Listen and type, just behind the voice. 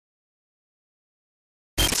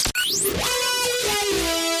The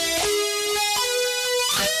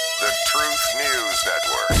Truth News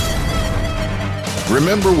Network.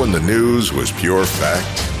 Remember when the news was pure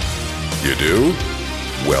fact? You do?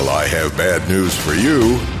 Well, I have bad news for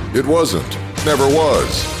you. It wasn't. Never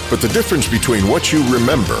was. But the difference between what you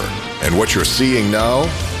remember and what you're seeing now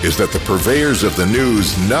is that the purveyors of the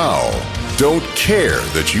news now don't care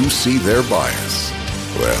that you see their bias.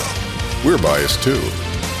 Well, we're biased too.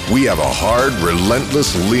 We have a hard,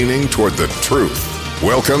 relentless leaning toward the truth.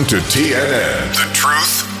 Welcome to TNN, the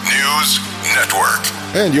Truth News Network.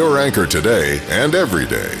 And your anchor today and every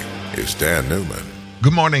day is Dan Newman.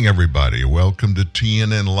 Good morning, everybody. Welcome to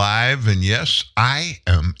TNN Live. And yes, I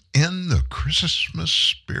am in the Christmas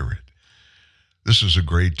spirit. This is a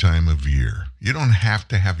great time of year. You don't have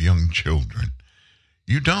to have young children.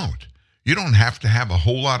 You don't. You don't have to have a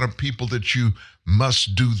whole lot of people that you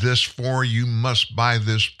must do this for, you must buy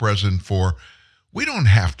this present for. We don't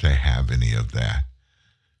have to have any of that.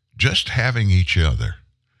 Just having each other,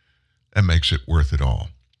 that makes it worth it all.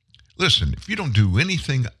 Listen, if you don't do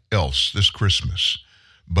anything else this Christmas,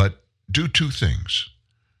 but do two things.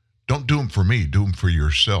 Don't do them for me, do them for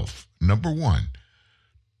yourself. Number one,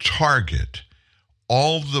 target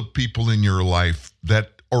all the people in your life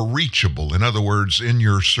that are reachable. In other words, in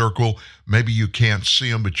your circle, maybe you can't see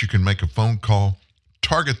them, but you can make a phone call.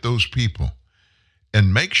 Target those people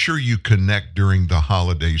and make sure you connect during the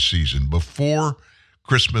holiday season before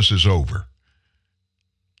Christmas is over.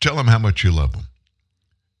 Tell them how much you love them.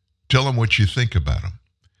 Tell them what you think about them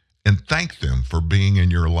and thank them for being in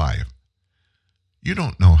your life. You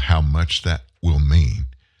don't know how much that will mean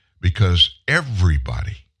because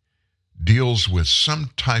everybody deals with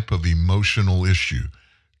some type of emotional issue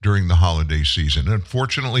during the holiday season.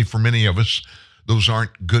 Unfortunately, for many of us, those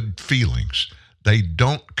aren't good feelings. They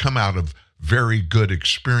don't come out of very good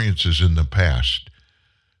experiences in the past.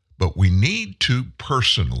 But we need to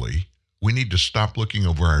stop looking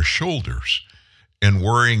over our shoulders and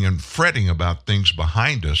worrying and fretting about things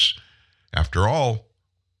behind us. After all,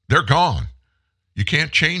 they're gone. You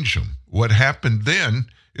can't change them. What happened then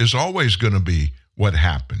is always going to be what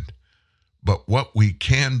happened. But what we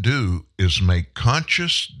can do is make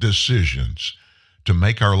conscious decisions to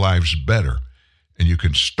make our lives better. And you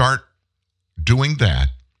can start doing that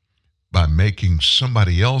by making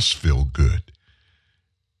somebody else feel good.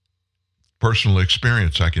 Personal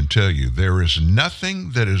experience, I can tell you, there is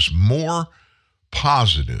nothing that is more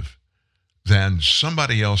positive than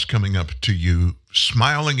somebody else coming up to you,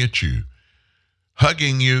 smiling at you,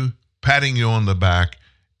 hugging you, patting you on the back,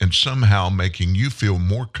 and somehow making you feel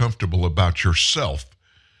more comfortable about yourself.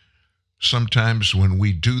 Sometimes when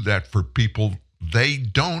we do that for people, they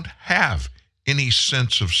don't have any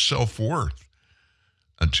sense of self-worth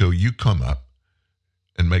until you come up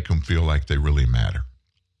and make them feel like they really matter.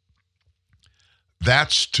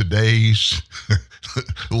 That's today's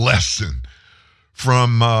lesson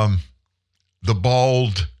from the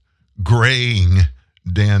bald, graying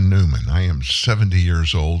Dan Newman. I am 70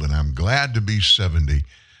 years old, and I'm glad to be 70.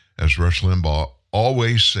 As Rush Limbaugh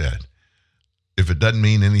always said, if it doesn't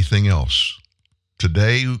mean anything else,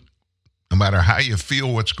 today, no matter how you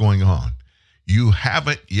feel what's going on, you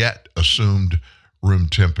haven't yet assumed room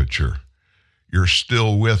temperature. You're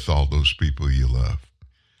still with all those people you love.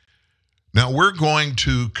 Now, we're going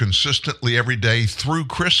to consistently every day through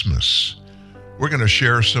Christmas, we're going to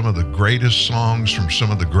share some of the greatest songs from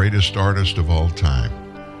some of the greatest artists of all time.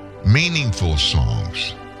 Meaningful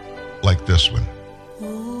songs like this one.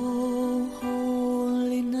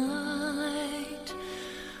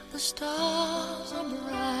 Stars are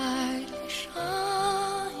brightly shining.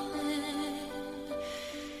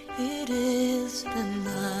 It is the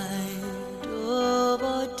night of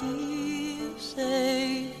our dear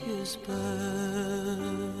Savior's birth.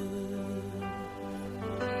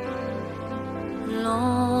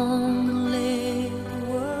 Long lay the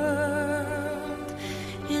world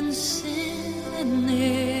in sin and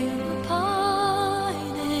near pining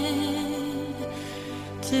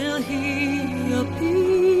till He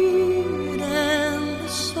appeared.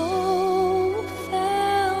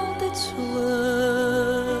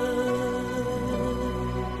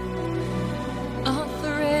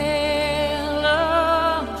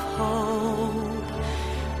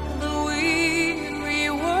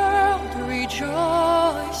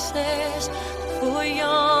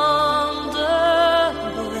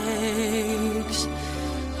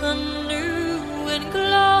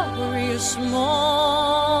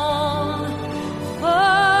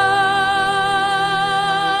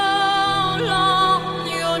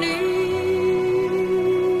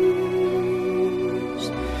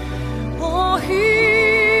 Oh,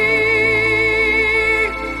 hear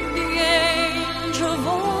the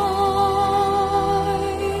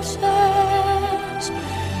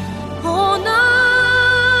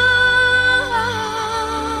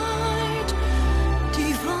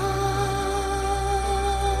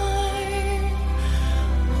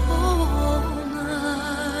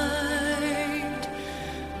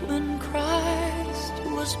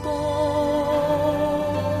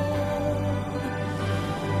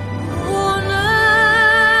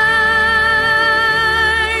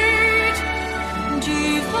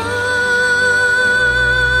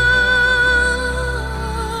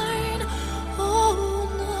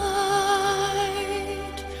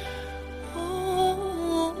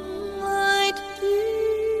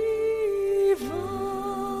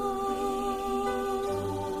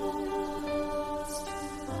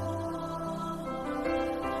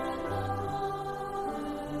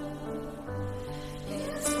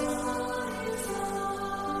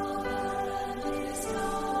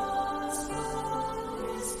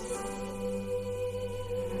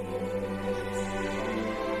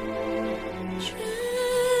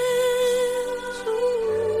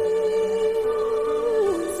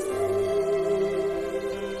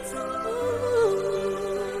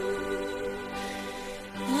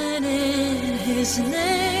his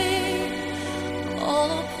name,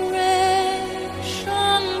 all oppression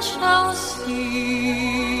shall cease.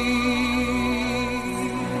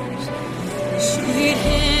 Sweet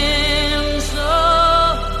hymns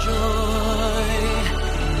of joy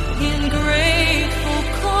in grateful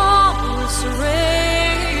chorus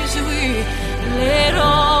raise we, let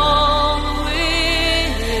all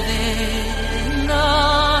within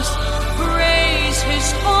us praise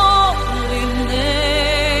his holy name.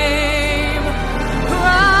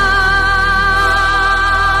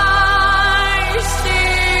 Christ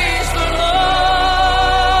is the Lord.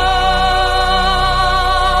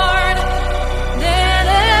 Then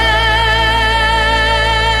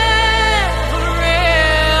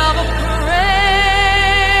ever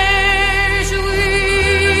praise we.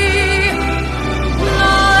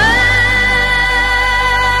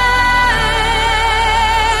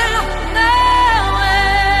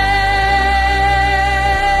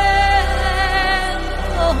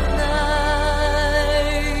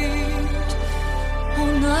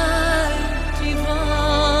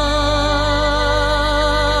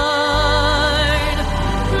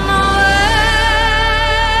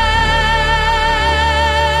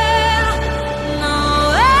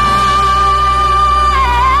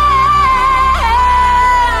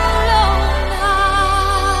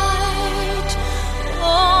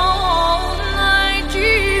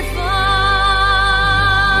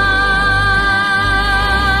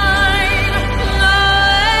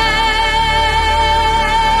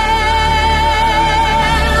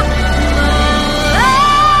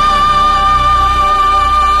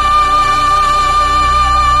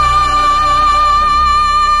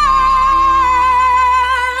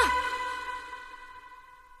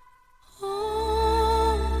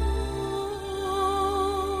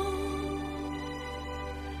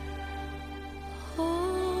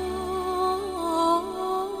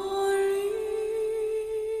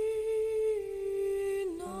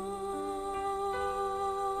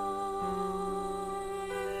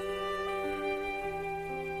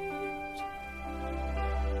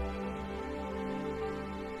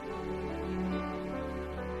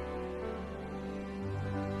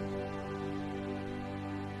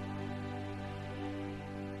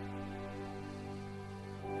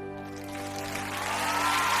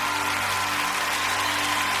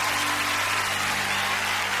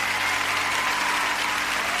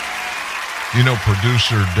 You know,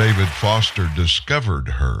 producer David Foster discovered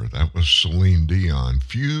her. That was Celine Dion.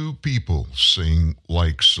 Few people sing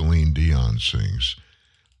like Celine Dion sings.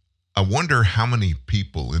 I wonder how many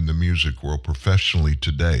people in the music world professionally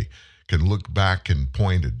today can look back and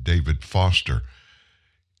point at David Foster.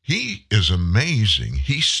 He is amazing.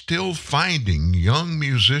 He's still finding young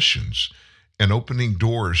musicians and opening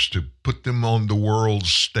doors to put them on the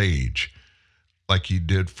world's stage like he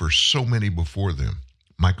did for so many before them.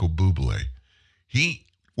 Michael Bublé. He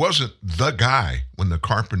wasn't the guy when the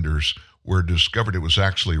Carpenters were discovered. It was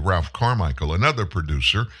actually Ralph Carmichael, another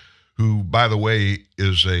producer who, by the way,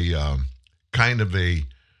 is a kind of a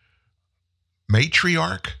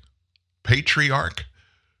patriarch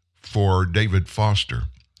for David Foster.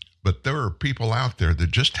 But there are people out there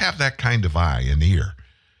that just have that kind of eye and ear.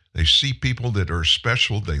 They see people that are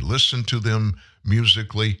special, they listen to them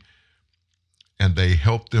musically, and they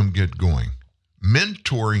help them get going.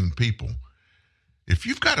 Mentoring people. If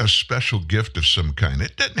you've got a special gift of some kind,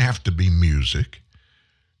 it doesn't have to be music.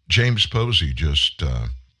 James Posey just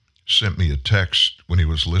sent me a text when he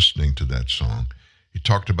was listening to that song. He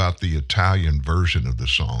talked about the Italian version of the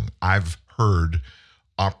song. I've heard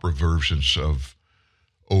opera versions of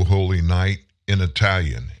O Holy Night in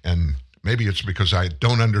Italian, and maybe it's because I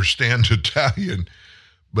don't understand Italian,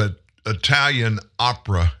 but Italian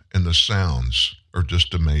opera and the sounds are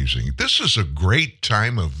just amazing. This is a great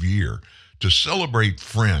time of year to celebrate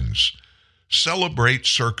friends, celebrate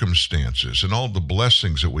circumstances, and all the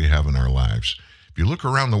blessings that we have in our lives. If you look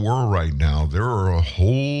around the world right now, there are a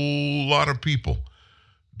whole lot of people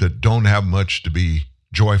that don't have much to be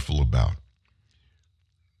joyful about.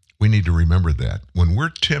 We need to remember that. When we're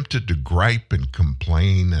tempted to gripe and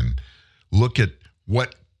complain and look at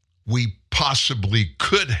what we possibly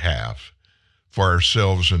could have for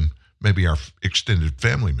ourselves and maybe our extended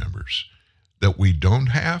family members that we don't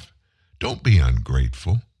have, don't be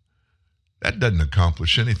ungrateful. That doesn't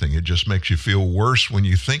accomplish anything. It just makes you feel worse when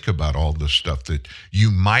you think about all the stuff that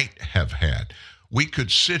you might have had. We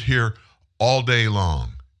could sit here all day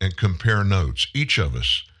long and compare notes, each of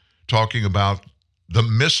us talking about the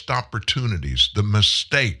missed opportunities, the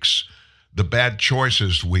mistakes, the bad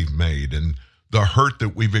choices we've made, and the hurt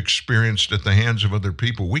that we've experienced at the hands of other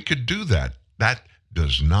people. We could do that. That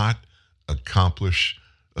does not accomplish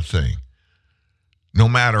a thing. no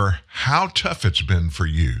matter how tough it's been for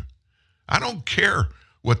you. I don't care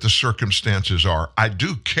what the circumstances are. I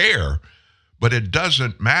do care, but it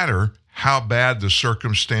doesn't matter how bad the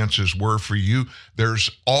circumstances were for you. There's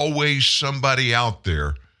always somebody out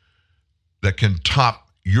there that can top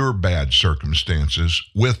your bad circumstances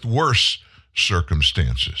with worse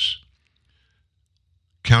circumstances.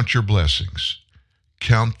 Count your blessings.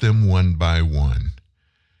 Count them one by one.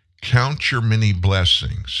 Count your many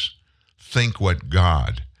blessings. Think what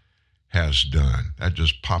God has done. That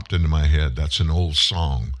just popped into my head. That's an old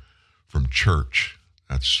song from church.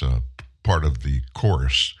 That's part of the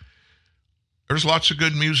chorus. There's lots of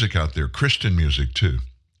good music out there, Christian music too.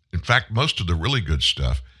 In fact, most of the really good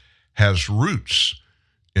stuff has roots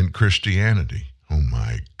in Christianity. Oh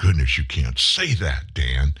my goodness, you can't say that,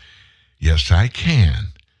 Dan. Yes, I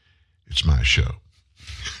can. It's my show.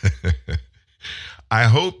 I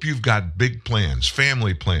hope you've got big plans,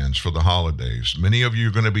 family plans for the holidays. Many of you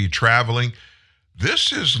are going to be traveling.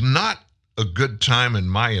 This is not a good time, in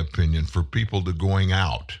my opinion, for people to going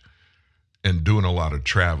out and doing a lot of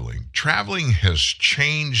traveling. Traveling has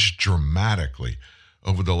changed dramatically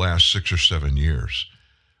over the last 6 or 7 years.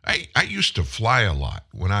 I used to fly a lot.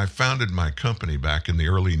 When I founded my company back in the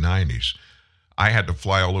early 90s, I had to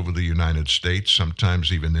fly all over the United States,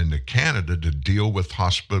 sometimes even into Canada, to deal with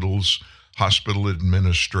hospitals, hospital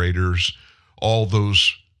administrators, all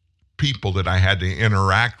those people that I had to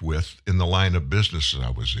interact with in the line of business that I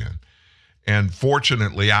was in. And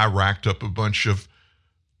fortunately, I racked up a bunch of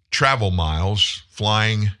travel miles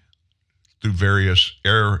flying through various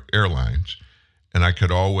airlines, and I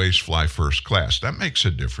could always fly first class. That makes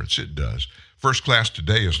a difference. It does. First class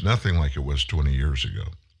today is nothing like it was 20 years ago.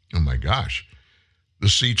 Oh my gosh. The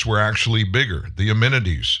seats were actually bigger. The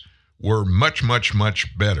amenities were much, much,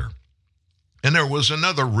 much better. And there was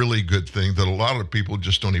another really good thing that a lot of people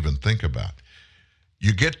just don't even think about.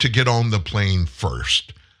 You get on the plane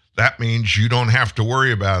first. That means you don't have to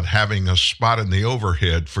worry about having a spot in the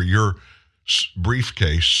overhead for your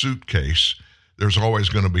briefcase, suitcase. There's always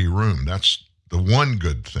going to be room. That's the one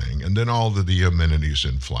good thing. And then all of the amenities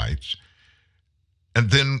in flights. And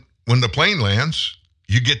then when the plane lands,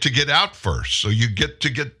 you get out first. So you get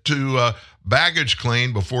to baggage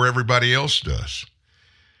claim before everybody else does.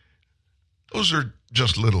 Those are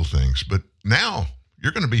just little things. But now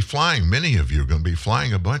you're going to be flying. Many of you are going to be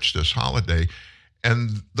flying a bunch this holiday.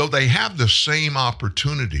 And though they have the same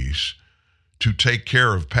opportunities to take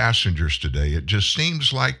care of passengers today, it just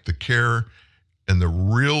seems like the care and the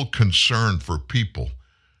real concern for people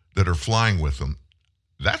that are flying with them,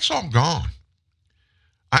 that's all gone.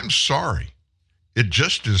 I'm sorry. It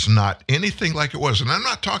just is not anything like it was. And I'm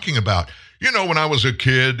not talking about, when I was a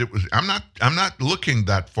kid, I'm not looking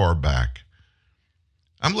that far back.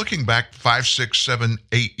 I'm looking back 5, 6, 7,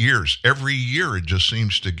 8 years. Every year it just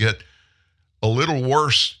seems to get a little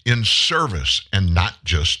worse in service, and not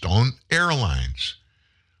just on airlines.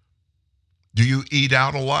 Do you eat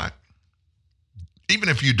out a lot? Even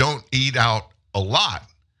if you don't eat out a lot,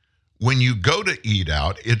 when you go to eat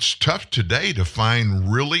out, it's tough today to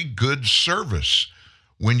find really good service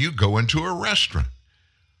when you go into a restaurant.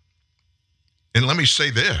 And let me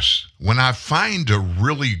say this, when I find a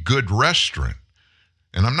really good restaurant,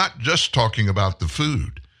 and I'm not just talking about the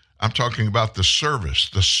food, I'm talking about the service,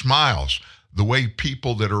 the smiles, the way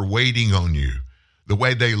people that are waiting on you, the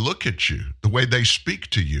way they look at you, the way they speak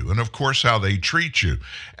to you, and of course how they treat you.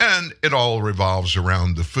 And it all revolves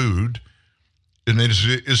around the food. And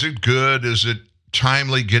is it good? Is it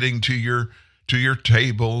timely getting to your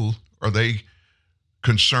table? Are they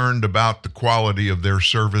concerned about the quality of their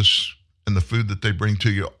service and the food that they bring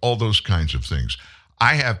to you? All those kinds of things.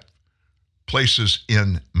 I have places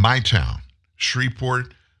in my town,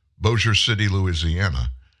 Shreveport, Bossier City,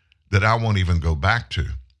 Louisiana, that I won't even go back to.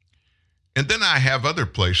 And then I have other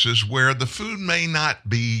places where the food may not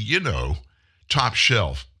be, top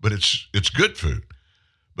shelf, but it's good food.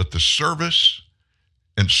 But the service,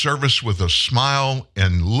 and service with a smile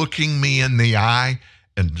and looking me in the eye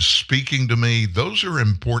and speaking to me, those are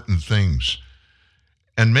important things.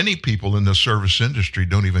 And many people in the service industry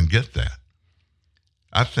don't even get that.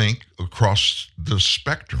 I think across the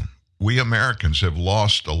spectrum, we Americans have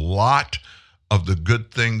lost a lot of the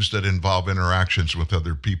good things that involve interactions with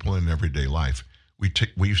other people in everyday life. We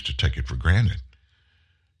used to take it for granted.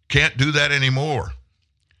 Can't do that anymore.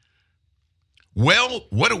 Well,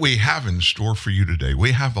 what do we have in store for you today?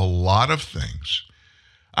 We have a lot of things.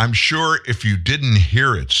 I'm sure if you didn't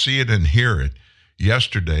hear it, see it and hear it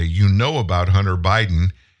yesterday, you know about Hunter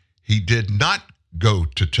Biden. He did not go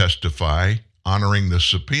to testify, honoring the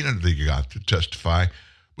subpoena that he got to testify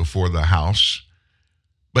before the House,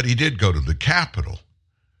 But he did go to the Capitol.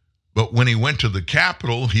 But when he went to the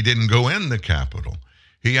Capitol, he didn't go in the Capitol.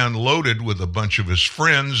 He unloaded with a bunch of his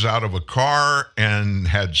friends out of a car and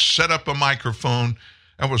had set up a microphone.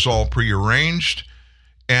 That was all prearranged.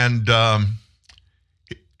 And Hunter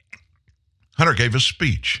gave a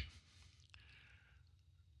speech.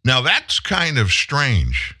 Now, that's kind of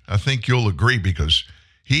strange. I think you'll agree, because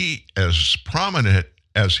he, as prominent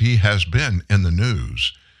as he has been in the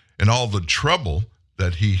news and all the trouble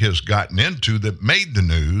that he has gotten into that made the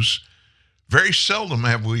news, very seldom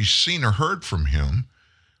have we seen or heard from him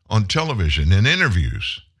on television in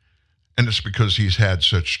interviews. And it's because he's had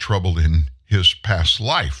such trouble in his past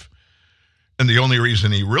life. And the only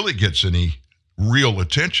reason he really gets any real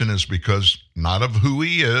attention is because not of who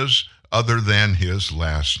he is, other than his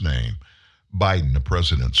last name, Biden, the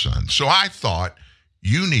president's son. So I thought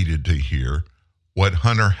you needed to hear what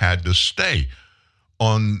Hunter had to say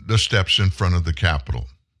on the steps in front of the Capitol.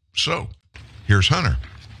 So here's Hunter.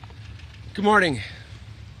 Good morning.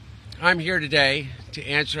 I'm here today to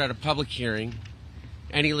answer at a public hearing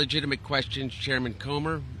any legitimate questions Chairman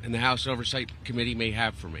Comer and the House Oversight Committee may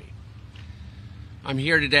have for me. I'm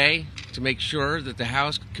here today to make sure that the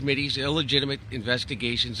House Committee's illegitimate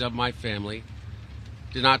investigations of my family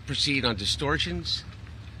do not proceed on distortions,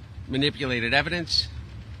 manipulated evidence,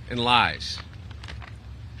 and lies.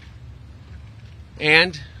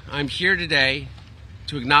 And I'm here today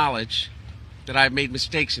to acknowledge that I've made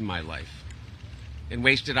mistakes in my life and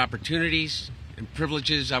wasted opportunities and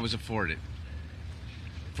privileges I was afforded.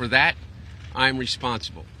 For that, I'm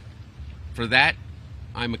responsible. For that,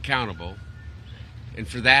 I'm accountable. And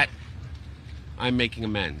for that, I'm making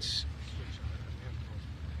amends.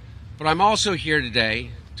 But I'm also here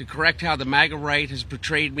today to correct how the MAGA right has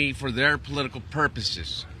portrayed me for their political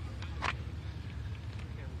purposes.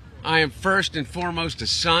 I am first and foremost a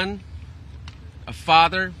son, a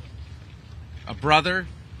father, a brother,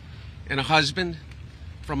 and a husband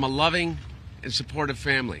from a loving and supportive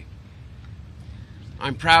family.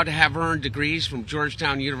 I'm proud to have earned degrees from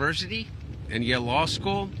Georgetown University and Yale Law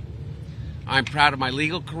School. I'm proud of my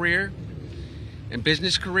legal career and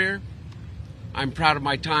business career. I'm proud of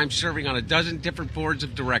my time serving on a dozen different boards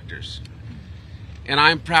of directors. And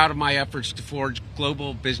I'm proud of my efforts to forge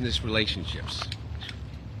global business relationships.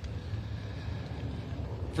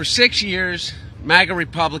 For 6 years, MAGA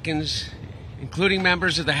Republicans, including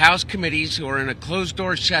members of the House committees who are in a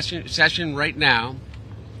closed-door session right now,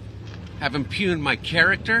 have impugned my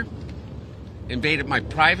character, invaded my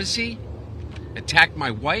privacy, attacked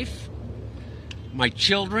my wife, my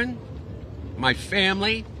children, my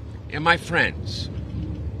family, and my friends.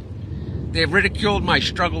 They have ridiculed my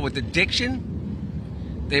struggle with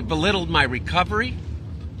addiction. They have belittled my recovery.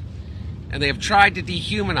 And they have tried to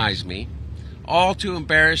dehumanize me, all to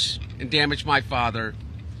embarrass and damage my father,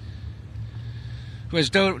 who has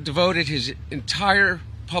devoted his entire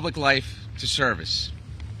public life to service.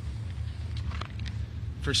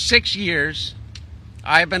 For 6 years,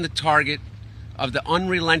 I have been the target of the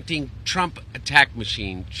unrelenting Trump attack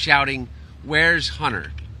machine, shouting, "Where's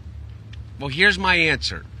Hunter?" Well, here's my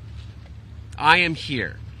answer. I am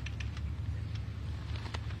here.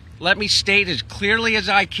 Let me state as clearly as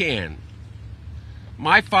I can.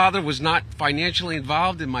 My father was not financially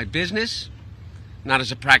involved in my business, not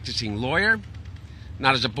as a practicing lawyer,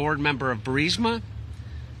 not as a board member of Burisma,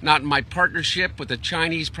 not in my partnership with a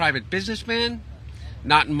Chinese private businessman,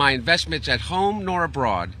 not in my investments at home nor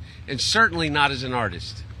abroad, and certainly not as an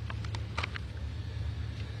artist.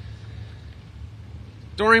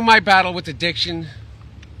 During my battle with addiction,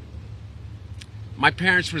 my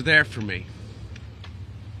parents were there for me.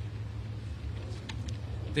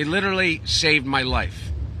 They literally saved my life.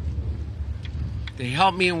 They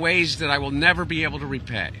helped me in ways that I will never be able to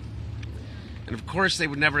repay. And of course, they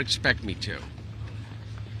would never expect me to.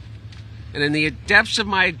 And in the depths of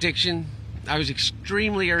my addiction, I was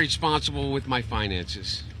extremely irresponsible with my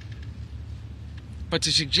finances. But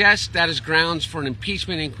to suggest that is grounds for an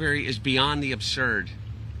impeachment inquiry is beyond the absurd.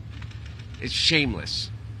 It's shameless.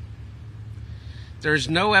 There is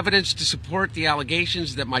no evidence to support the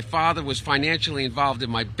allegations that my father was financially involved in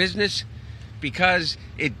my business, because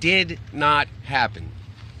it did not happen.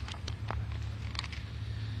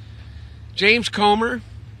 James Comer,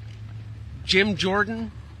 Jim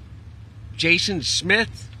Jordan, Jason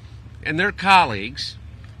Smith, and their colleagues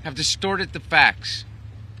have distorted the facts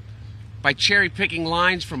by cherry-picking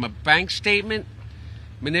lines from a bank statement,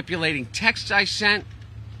 manipulating texts I sent,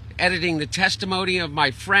 editing the testimony of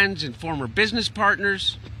my friends and former business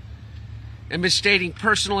partners, and misstating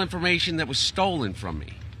personal information that was stolen from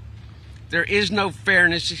me. There is no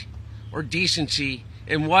fairness or decency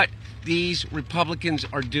in what these Republicans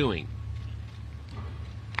are doing.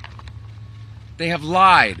 They have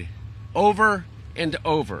lied over and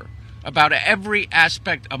over about every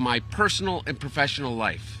aspect of my personal and professional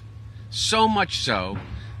life. So much so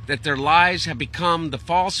that their lies have become the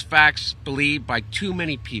false facts believed by too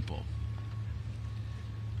many people.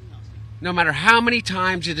 No matter how many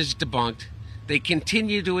times it is debunked, they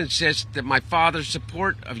continue to insist that my father's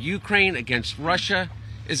support of Ukraine against Russia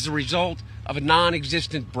is the result of a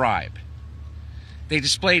non-existent bribe. They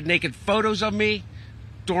displayed naked photos of me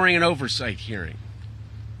during an oversight hearing.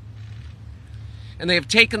 And they have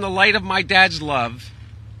taken the light of my dad's love,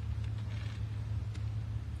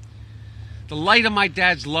 the light of my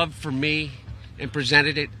dad's love for me, and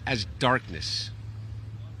presented it as darkness.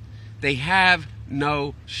 They have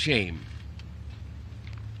no shame.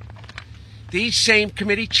 These same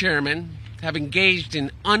committee chairmen have engaged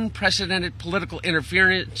in unprecedented political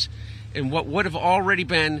interference in what would have already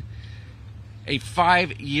been a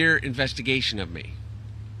 5-year investigation of me.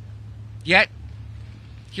 Yet,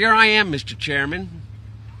 here I am, Mr. Chairman,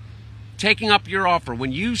 taking up your offer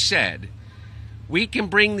when you said we can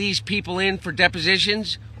bring these people in for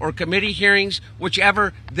depositions or committee hearings,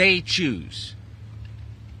 whichever they choose.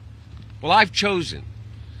 Well, I've chosen.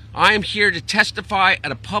 I am here to testify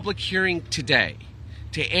at a public hearing today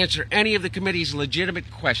to answer any of the committee's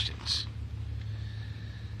legitimate questions.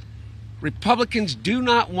 Republicans do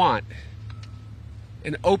not want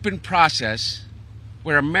an open process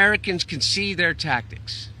where Americans can see their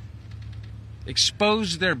tactics,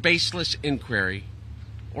 expose their baseless inquiry,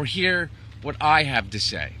 or hear what I have to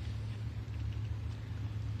say.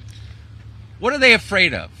 What are they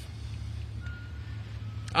afraid of?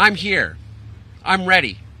 I'm here. I'm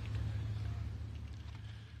ready.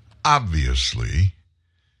 Obviously,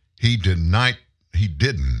 he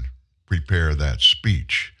didn't prepare that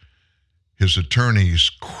speech. His attorneys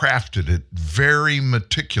crafted it very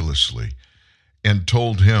meticulously and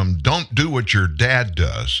told him, don't do what your dad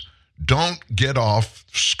does. Don't get off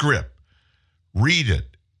script. Read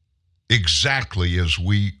it exactly as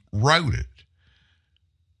we wrote it.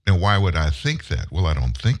 Now, why would I think that? Well, I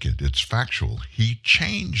don't think it. It's factual. He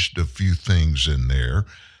changed a few things in there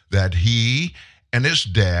that he and his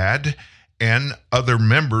dad and other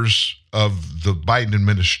members of the Biden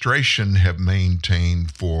administration have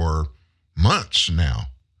maintained for months now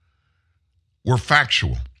were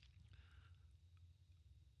factual.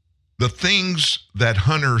 The things that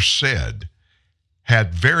Hunter said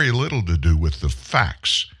had very little to do with the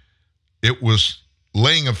facts. It was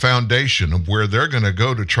laying a foundation of where they're going to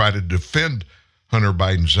go to try to defend Hunter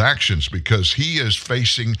Biden's actions because he is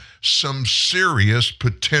facing some serious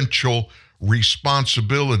potential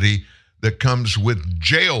responsibility that comes with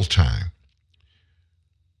jail time.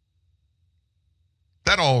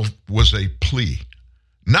 That all was a plea,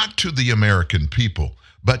 not to the American people,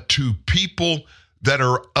 but to people that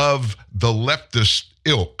are of the leftist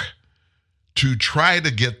ilk, to try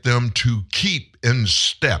to get them to keep in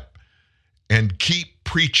step and keep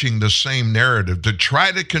preaching the same narrative, to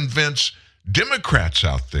try to convince Democrats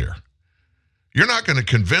out there. You're not going to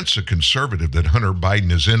convince a conservative that Hunter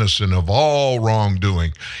Biden is innocent of all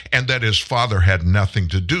wrongdoing and that his father had nothing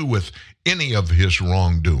to do with any of his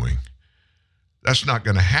wrongdoing. That's not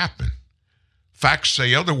going to happen. Facts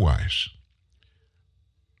say otherwise.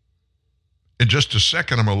 In just a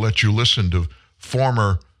second, I'm going to let you listen to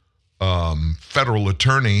former federal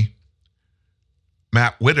attorney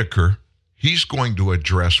Matt Whitaker. He's going to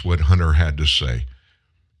address what Hunter had to say.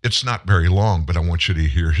 It's not very long, but I want you to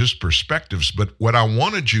hear his perspectives. But what I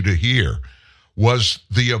wanted you to hear was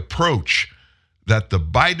the approach that the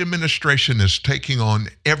Biden administration is taking on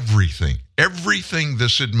everything. Everything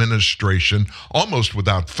this administration, almost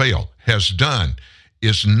without fail, has done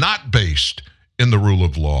is not based in the rule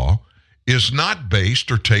of law, is not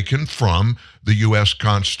based or taken from the U.S.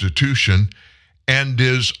 Constitution, and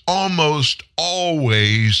is almost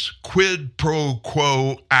always quid pro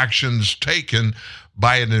quo actions taken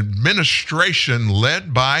by an administration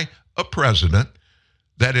led by a president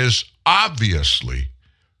that is obviously,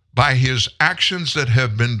 by his actions that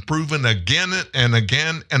have been proven again and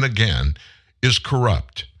again and again, is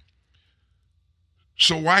corrupt.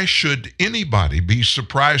 So why should anybody be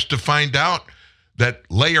surprised to find out that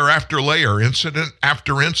layer after layer, incident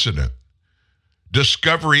after incident,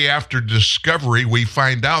 discovery after discovery, we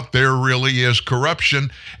find out there really is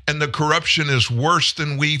corruption, and the corruption is worse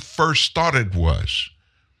than we first thought it was.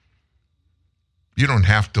 You don't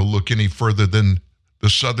have to look any further than the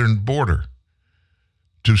southern border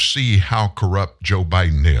to see how corrupt Joe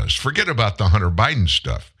Biden is. Forget about the Hunter Biden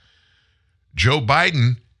stuff. Joe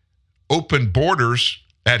Biden opened borders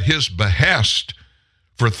at his behest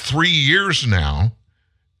for 3 years now,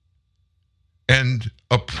 and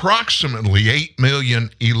approximately 8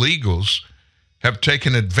 million illegals have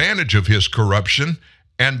taken advantage of his corruption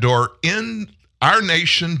and are in our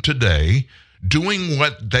nation today doing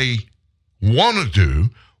what they want to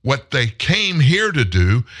do, what they came here to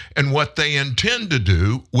do, and what they intend to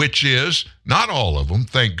do, which is, not all of them,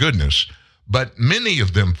 thank goodness, but many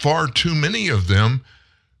of them, far too many of them,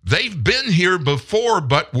 they've been here before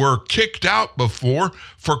but were kicked out before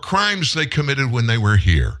for crimes they committed when they were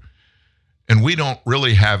here. And we don't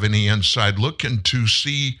really have any inside look into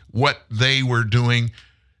see what they were doing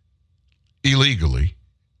illegally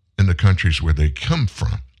in the countries where they come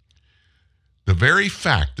from. The very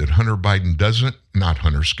fact that Joe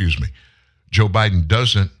Biden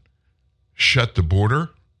doesn't shut the border,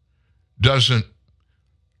 doesn't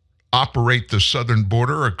operate the southern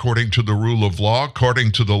border according to the rule of law, according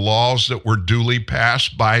to the laws that were duly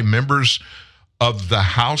passed by members of the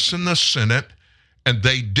House and the Senate, and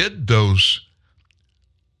they did those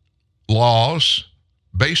laws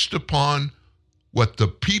based upon what the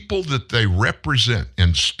people that they represent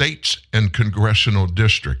in states and congressional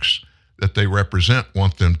districts that they represent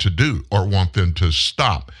want them to do or want them to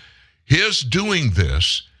stop. His doing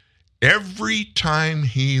this, every time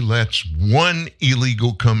he lets one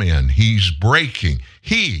illegal come in, he is breaking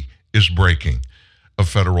a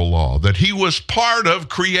federal law that he was part of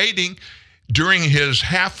creating during his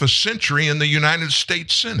half a century in the United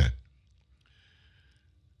States Senate.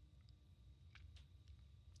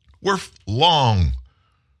 We're long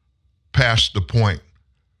past the point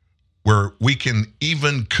where we can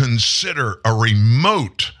even consider a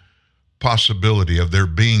remote possibility of there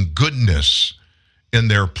being goodness in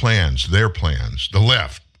their plans, the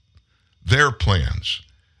left, their plans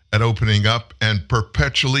at opening up and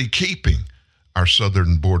perpetually keeping our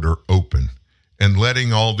southern border open and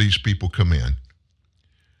letting all these people come in.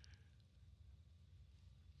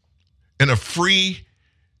 In a free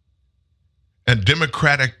and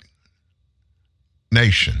democratic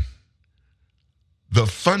nation, the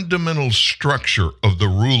fundamental structure of the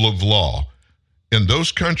rule of law in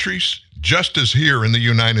those countries, just as here in the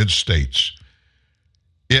United States,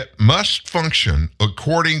 it must function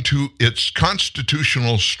according to its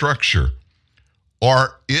constitutional structure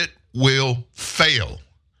or it will fail.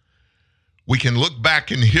 We can look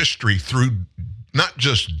back in history through not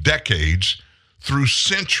just decades, through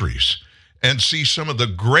centuries, and see some of the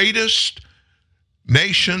greatest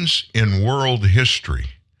nations in world history,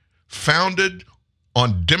 founded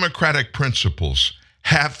on democratic principles,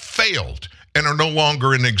 have failed and are no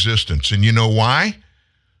longer in existence. And you know why?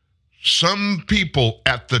 Some people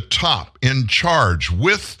at the top in charge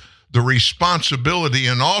with the responsibility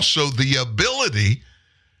and also the ability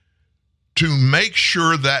to make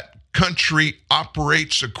sure that country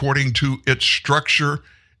operates according to its structure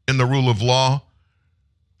in the rule of law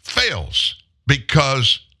fails,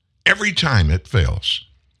 because every time it fails,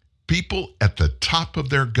 people at the top of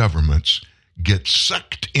their governments get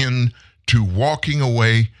sucked in to walking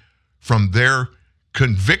away from their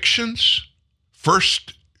convictions,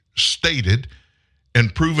 first stated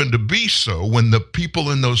and proven to be so when the people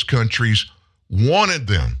in those countries wanted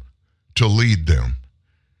them to lead them.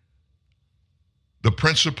 The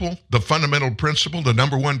principle, the fundamental principle, the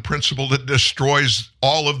number one principle that destroys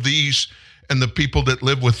all of these and the people that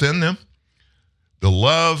live within them, the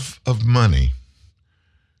love of money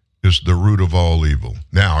is the root of all evil.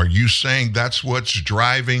 Now, are you saying that's what's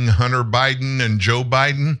driving Hunter Biden and Joe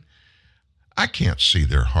Biden? I can't see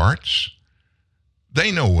their hearts.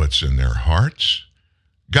 They know what's in their hearts.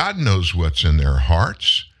 God knows what's in their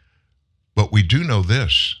hearts. But we do know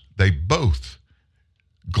this. They both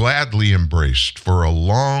gladly embraced for a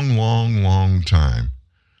long, long, long time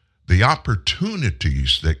the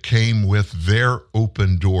opportunities that came with their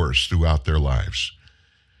open doors throughout their lives.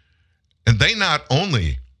 And they not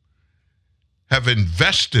only have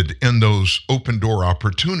invested in those open door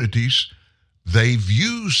opportunities, they've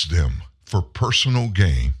used them for personal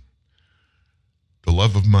gain. The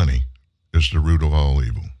love of money is the root of all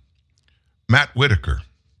evil. Matt Whitaker,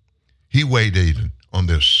 he weighed in on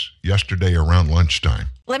this yesterday around lunchtime.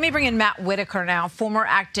 Let me bring in Matt Whitaker now, former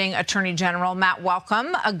acting attorney general. Matt,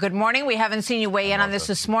 welcome. Good morning. We haven't seen you weigh in on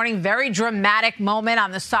this morning. Very dramatic moment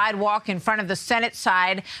on the sidewalk in front of the Senate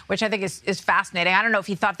side, which I think is fascinating. I don't know if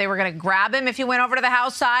he thought they were going to grab him if he went over to the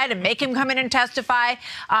House side and make him come in and testify.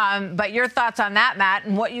 But your thoughts on that, Matt,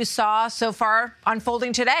 and what you saw so far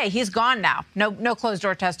unfolding today. He's gone now. No closed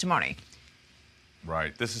door testimony.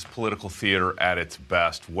 Right. This is political theater at its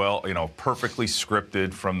best. Well, perfectly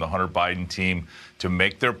scripted from the Hunter Biden team to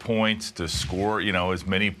make their points, to score, as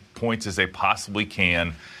many points as they possibly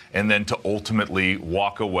can, and then to ultimately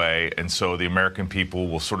walk away. And so the American people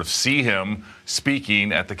will sort of see him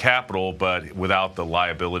speaking at the Capitol, but without the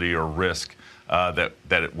liability or risk that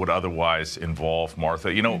it would otherwise involve, Martha.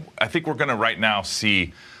 I think we're going to right now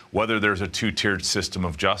see whether there's a two-tiered system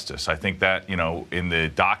of justice. I think that, in the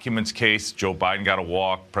documents case, Joe Biden got a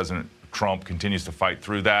walk. President Trump continues to fight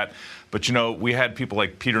through that. But, we had people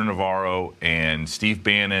like Peter Navarro and Steve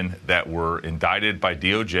Bannon that were indicted by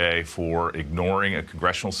DOJ for ignoring a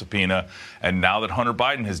congressional subpoena. And now that Hunter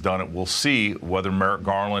Biden has done it, we'll see whether Merrick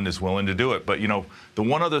Garland is willing to do it. But, the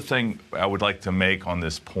one other thing I would like to make on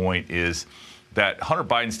this point is that Hunter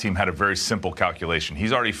Biden's team had a very simple calculation.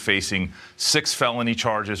 He's already facing 6 felony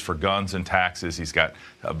charges for guns and taxes. He's got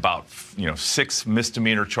about 6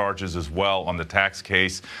 misdemeanor charges as well on the tax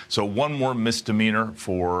case. So one more misdemeanor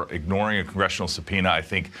for ignoring a congressional subpoena. I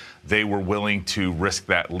think they were willing to risk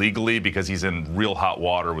that legally because he's in real hot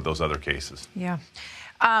water with those other cases. Yeah.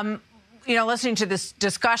 Listening to this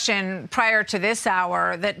discussion prior to this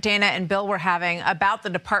hour that Dana and Bill were having about the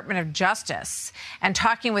Department of Justice and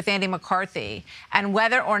talking with Andy McCarthy and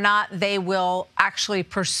whether or not they will actually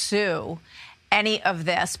pursue any of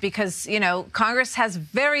this because, Congress has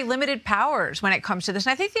very limited powers when it comes to this.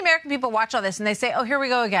 And I think the American people watch all this and they say, oh, here we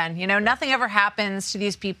go again. Nothing ever happens to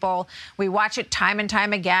these people. We watch it time and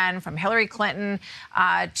time again from Hillary Clinton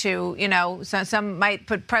to, some might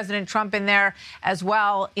put President Trump in there as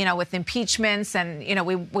well, with impeachments. And,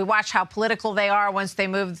 we watch how political they are once they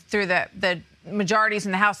move through the majorities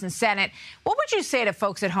in the House and Senate. What would you say to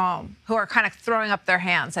folks at home who are kind of throwing up their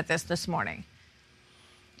hands at this morning?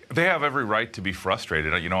 They have every right to be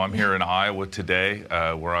frustrated. I'm here in Iowa today,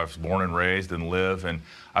 where I was born and raised and live, and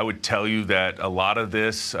I would tell you that a lot of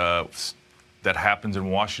this that happens in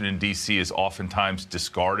Washington, D.C. is oftentimes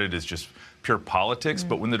discarded as just pure politics.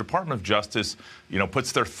 But when the Department of Justice,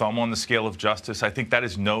 puts their thumb on the scale of justice, I think that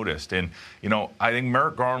is noticed. And, I think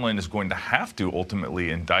Merrick Garland is going to have to ultimately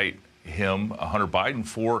indict him, Hunter Biden,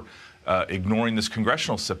 for ignoring this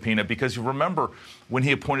congressional subpoena, because you remember when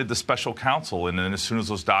he appointed the special counsel, and then as soon as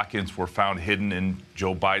those documents were found hidden in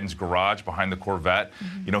Joe Biden's garage behind the Corvette,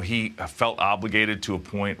 he felt obligated to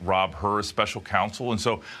appoint Rob Hur as special counsel. And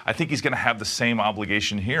so I think he's going to have the same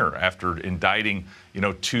obligation here after indicting,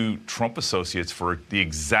 2 Trump associates for the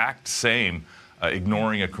exact same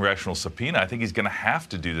ignoring a congressional subpoena. I think he's going to have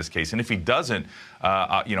to do this case. And if he doesn't,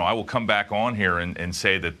 I will come back on here and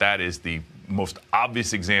say that is the most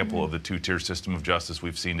obvious example of the two-tier system of justice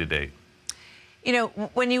we've seen to date.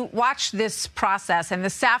 When you watch this process, and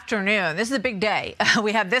this afternoon, this is a big day.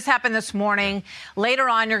 We had this happen this morning. Later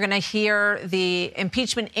on, you're going to hear the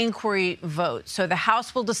impeachment inquiry vote. So the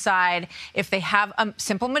House will decide if they have a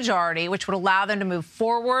simple majority, which would allow them to move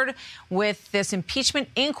forward with this impeachment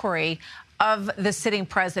inquiry of the sitting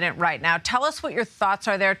president right now. Tell us what your thoughts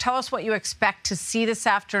are there. Tell us what you expect to see this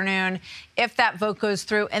afternoon if that vote goes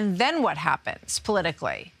through, and then what happens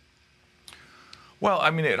politically. Well,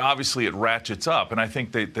 it ratchets up. And I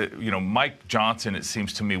think that Mike Johnson, it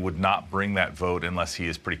seems to me, would not bring that vote unless he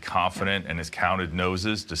is pretty confident and has counted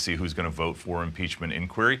noses to see who's going to vote for impeachment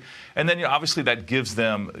inquiry. And then, obviously, that gives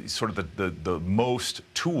them sort of the most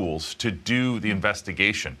tools to do the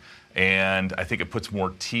investigation. And I think it puts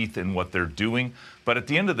more teeth in what they're doing. But at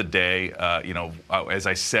the end of the day, as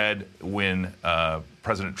I said, when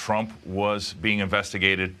President Trump was being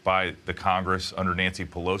investigated by the Congress under Nancy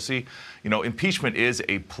Pelosi, impeachment is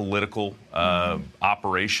a political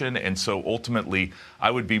operation. And so ultimately, I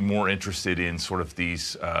would be more interested in sort of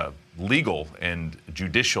these legal and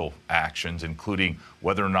judicial actions, including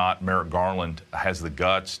whether or not Merrick Garland has the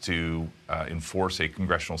guts to enforce a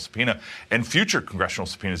congressional subpoena and future congressional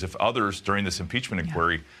subpoenas if others during this impeachment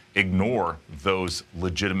inquiry ignore those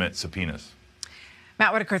legitimate subpoenas.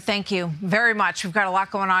 Matt Whitaker, thank you very much. We've got a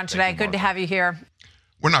lot going on today. Good to have you here.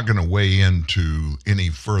 We're not going to weigh into any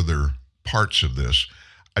further parts of this.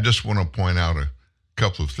 I just want to point out a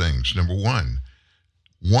couple of things. Number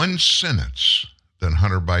one sentence that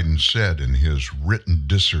Hunter Biden said in his written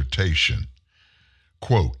dissertation,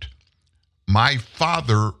 quote, "My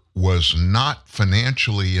father was not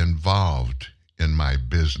financially involved in my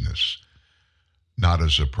business, not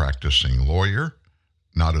as a practicing lawyer,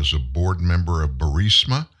 not as a board member of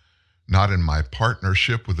Burisma, not in my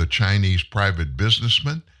partnership with a Chinese private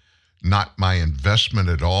businessman, not my investment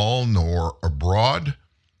at all, nor abroad,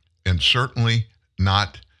 and certainly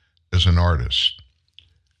not as an artist."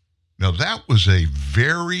 Now, that was a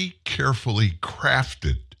very carefully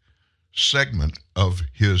crafted segment of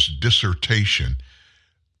his dissertation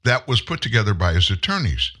that was put together by his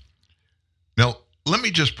attorneys. Now, let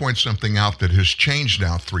me just point something out that has changed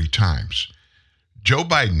now 3 times. Joe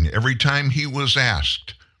Biden, every time he was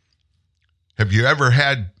asked, have you ever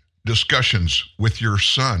had discussions with your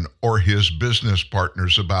son or his business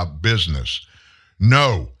partners about business?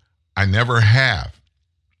 No, I never have.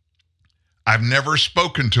 I've never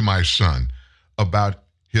spoken to my son about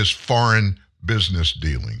his foreign business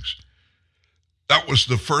dealings. That was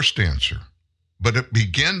the first answer. But it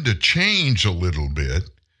began to change a little bit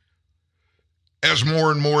as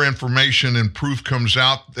more and more information and proof comes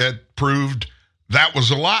out that proved that was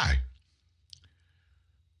a lie.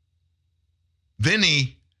 Then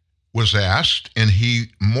he was asked, and he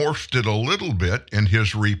morphed it a little bit, and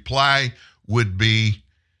his reply would be,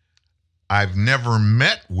 I've never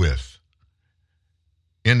met with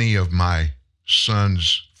any of my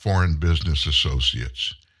son's foreign business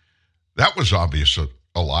associates. That was obviously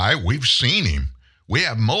a lie. We've seen him. We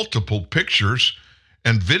have multiple pictures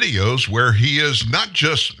and videos where he is not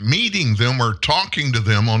just meeting them or talking to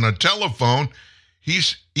them on a telephone,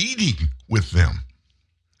 he's eating with them.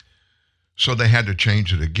 So they had to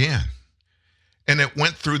change it again. And it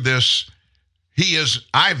went through this,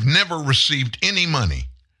 I've never received any money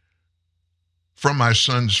from my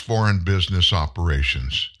son's foreign business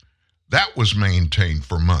operations. That was maintained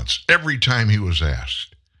for months, every time he was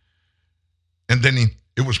asked. And then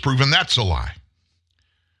it was proven that's a lie.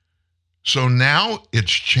 So now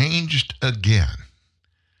it's changed again.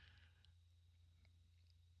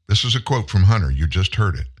 This is a quote from Hunter. You just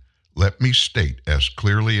heard it. Let me state as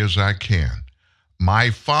clearly as I can. My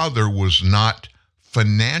father was not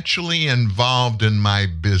financially involved in my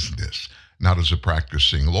business, not as a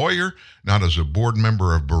practicing lawyer, not as a board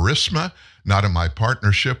member of Burisma, not in my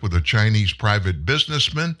partnership with a Chinese private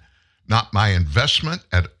businessman, not my investment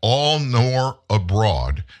at all nor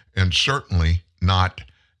abroad, and certainly not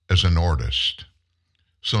as an artist.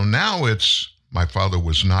 So now it's, my father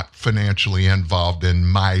was not financially involved in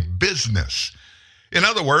my business. In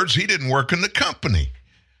other words, he didn't work in the company.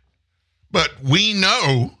 But we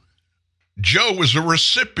know Joe was a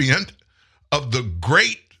recipient of the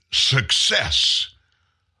great success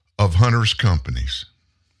of Hunter's companies.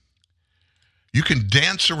 You can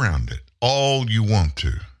dance around it all you want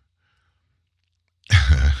to.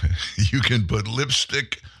 You can put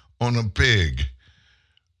lipstick on a pig,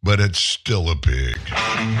 but it's still a pig.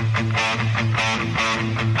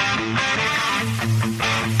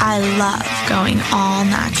 I love going all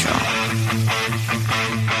natural.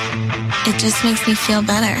 It just makes me feel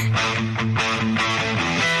better.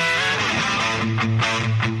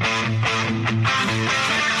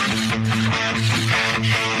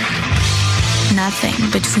 Nothing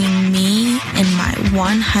between me and my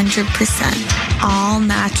 100% all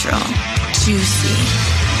natural, juicy,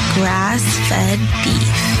 grass-fed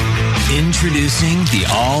beef. Introducing the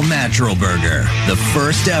all-natural burger, the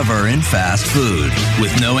first ever in fast food.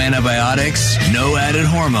 With no antibiotics, no added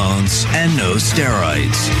hormones, and no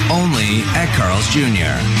steroids. Only at Carl's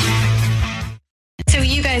Jr. So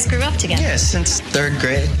you guys grew up together? Yeah, since 3rd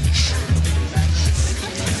grade.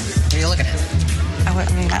 What are you looking at?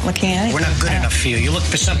 I'm not looking at it. We're not good enough for you. You look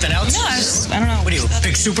for something else? No, I don't know. What are you,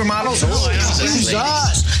 big supermodels? Who's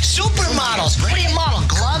us? Supermodels. What do you model,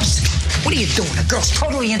 gloves? What are you doing? The girl's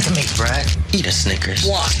totally into me. Brad, eat a Snickers.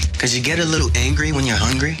 Why? Because you get a little angry when you're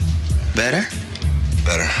hungry. Better?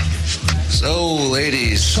 Better. So,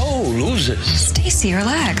 ladies. So, losers. Stacy,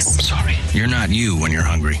 relax. I'm sorry. You're not you when you're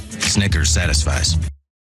hungry. Snickers satisfies.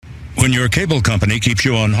 When your cable company keeps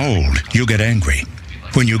you on hold, you get angry.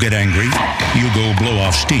 When you get angry, you go blow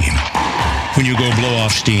off steam. When you go blow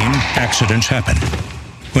off steam, accidents happen.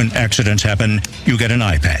 When accidents happen, you get an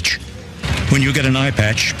eye patch. When you get an eye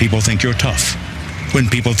patch, people think you're tough. When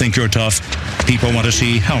people think you're tough, people want to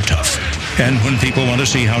see how tough. And when people want to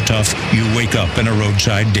see how tough, you wake up in a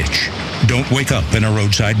roadside ditch. Don't wake up in a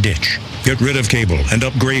roadside ditch. Get rid of cable and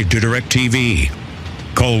upgrade to DirecTV.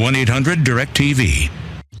 Call 1-800-DirecTV.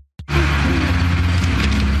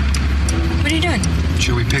 What are you doing?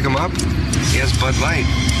 Should we pick him up? He has Bud Light.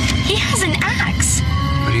 He has an axe.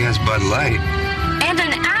 But he has Bud Light. And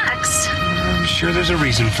an axe. I'm sure there's a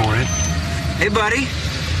reason for it. Hey, buddy.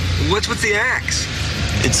 What's with the axe?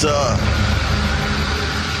 It's a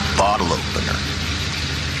bottle opener.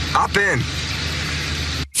 Hop in.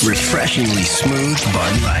 Refreshingly smooth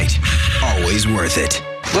Bud Light. Always worth it.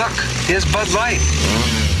 Look, here's Bud Light.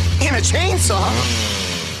 And a chainsaw.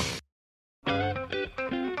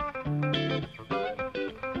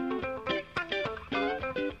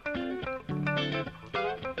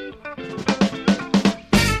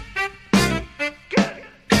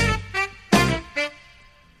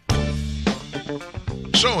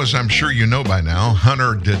 So, as I'm sure you know by now,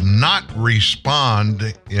 Hunter did not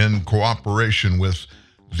respond in cooperation with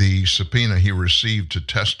the subpoena he received to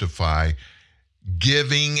testify,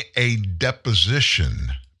 giving a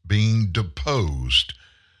deposition, being deposed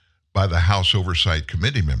by the House Oversight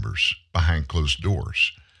Committee members behind closed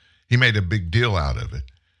doors. He made a big deal out of it.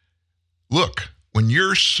 Look, when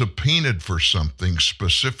you're subpoenaed for something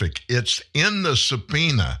specific, it's in the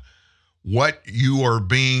subpoena what you are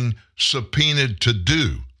being subpoenaed to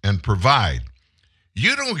do and provide.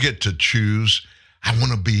 You don't get to choose, I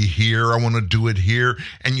want to be here, I want to do it here,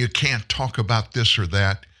 and you can't talk about this or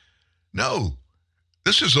that. No,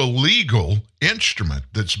 this is a legal instrument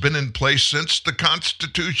that's been in place since the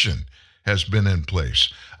Constitution has been in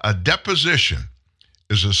place. A deposition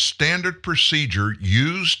is a standard procedure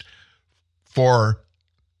used for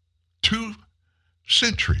 2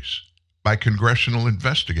 centuries by congressional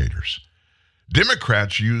investigators.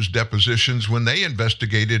 Democrats used depositions when they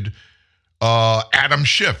investigated Adam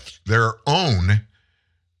Schiff, their own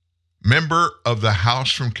member of the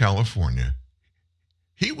House from California.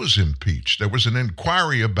 He was impeached. There was an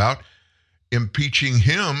inquiry about impeaching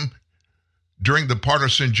him during the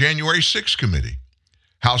partisan January 6th committee.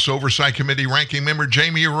 House Oversight Committee ranking member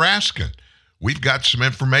Jamie Raskin. We've got some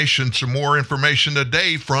more information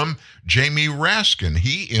today from Jamie Raskin.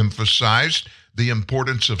 He emphasized the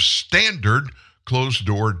importance of standard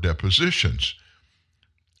closed-door depositions.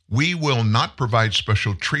 We will not provide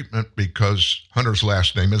special treatment because Hunter's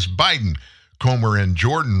last name is Biden, Comer and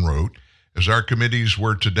Jordan wrote. As our committees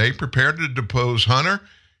were today prepared to depose Hunter,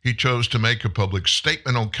 he chose to make a public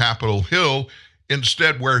statement on Capitol Hill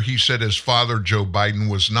instead, where he said his father, Joe Biden,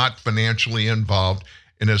 was not financially involved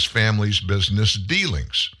in his family's business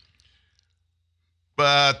dealings.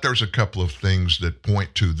 But there's a couple of things that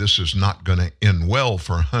point to this is not going to end well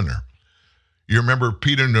for Hunter. You remember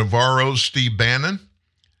Peter Navarro, Steve Bannon?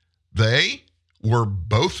 They were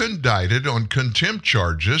both indicted on contempt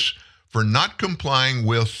charges for not complying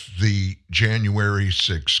with the January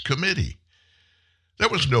 6th committee. There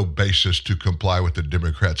was no basis to comply with the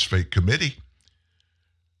Democrats' fake committee.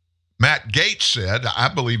 Matt Gaetz said, I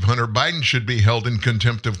believe Hunter Biden should be held in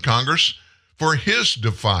contempt of Congress for his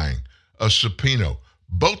defying a subpoena.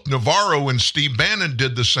 Both Navarro and Steve Bannon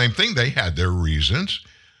did the same thing. They had their reasons,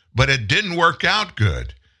 but it didn't work out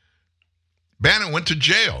good. Bannon went to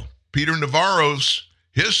jail. Peter Navarro's,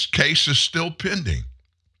 his case is still pending.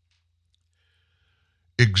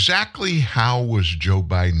 Exactly how was Joe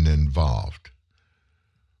Biden involved?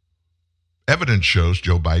 Evidence shows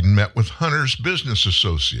Joe Biden met with Hunter's business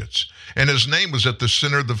associates, and his name was at the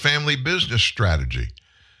center of the family business strategy.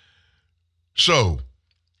 So,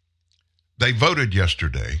 they voted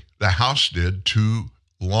yesterday, the House did, to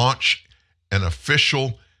launch an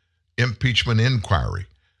official impeachment inquiry.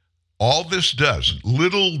 All this does,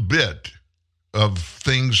 little bit of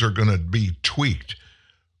things are going to be tweaked,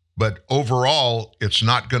 but overall, it's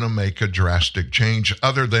not going to make a drastic change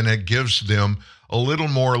other than it gives them a little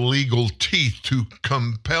more legal teeth to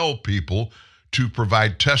compel people to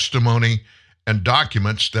provide testimony and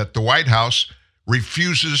documents that the White House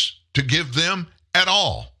refuses to give them at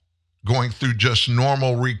all, going through just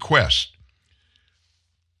normal requests.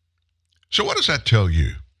 So what does that tell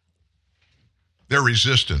you? Their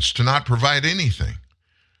resistance to not provide anything.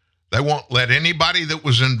 They won't let anybody that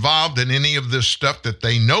was involved in any of this stuff that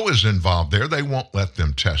they know is involved there, they won't let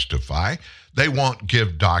them testify. They won't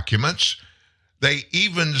give documents. They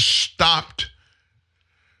even stopped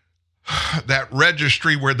that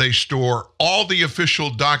registry where they store all the official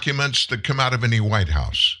documents that come out of any White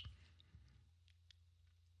House.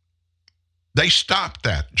 They stopped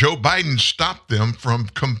that. Joe Biden stopped them from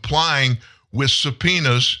complying with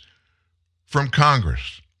subpoenas from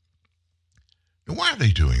Congress. And why are they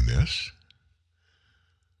doing this?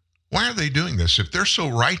 Why are they doing this? If they're so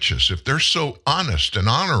righteous, if they're so honest and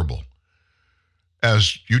honorable,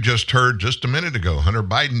 as you just heard just a minute ago, Hunter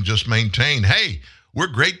Biden just maintained, hey, we're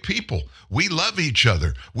great people. We love each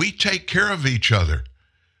other. We take care of each other.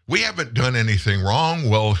 We haven't done anything wrong.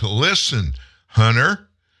 Well, listen, Hunter.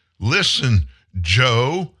 Listen,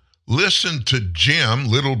 Joe. Listen to Jim,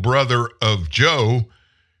 little brother of Joe.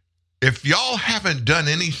 If y'all haven't done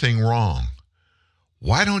anything wrong,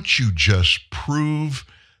 why don't you just prove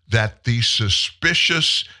that the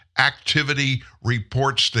suspicious activity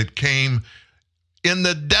reports that came in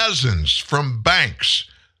the dozens from banks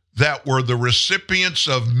that were the recipients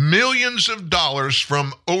of millions of dollars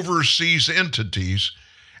from overseas entities,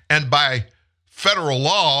 and by federal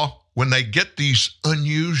law, when they get these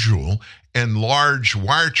unusual and large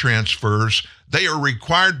wire transfers, they are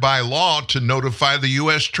required by law to notify the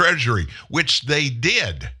U.S. Treasury, which they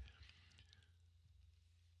did.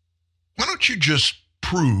 why don't you just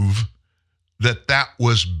prove that that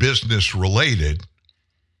was business related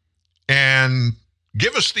and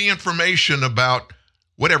give us the information about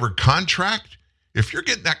whatever contract? If you're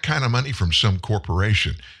getting that kind of money from some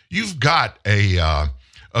corporation, you've got a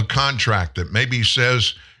contract that maybe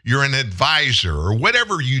says you're an advisor or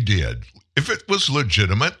whatever you did. If it was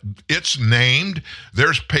legitimate, it's named,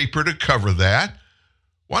 there's paper to cover that.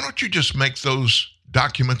 Why don't you just make those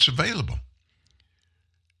documents available?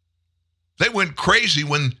 They went crazy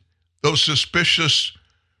when those suspicious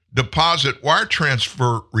deposit wire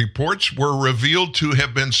transfer reports were revealed to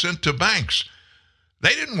have been sent to banks.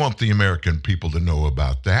 They didn't want the American people to know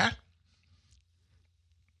about that.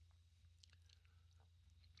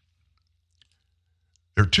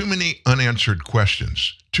 There are too many unanswered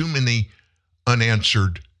questions, too many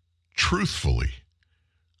unanswered, truthfully,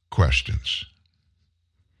 questions.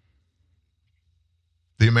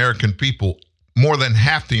 The American people, more than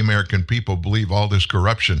half the American people, believe all this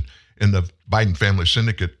corruption in the Biden family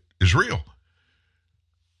syndicate is real.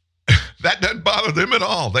 That doesn't bother them at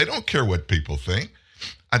all. They don't care what people think.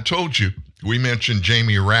 I told you, we mentioned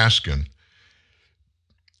Jamie Raskin.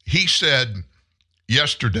 He said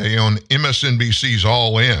yesterday on MSNBC's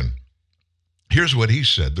All In, here's what he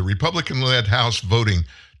said. The Republican-led House voting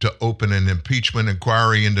to open an impeachment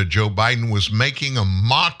inquiry into Joe Biden was making a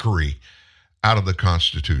mockery out of the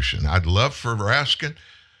Constitution. I'd love for Raskin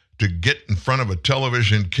to get in front of a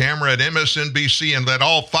television camera at MSNBC and let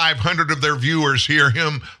all 500 of their viewers hear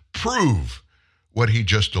him prove what he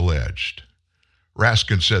just alleged.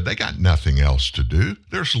 Raskin said they got nothing else to do.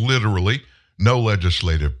 There's literally no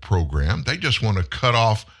legislative program. They just want to cut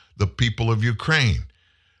off the people of Ukraine.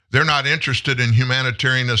 They're not interested in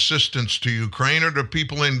humanitarian assistance to Ukraine or to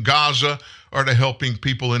people in Gaza or to helping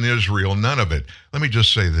people in Israel. None of it. Let me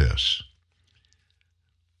just say this.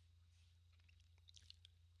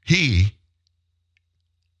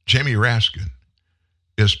 Jamie Raskin,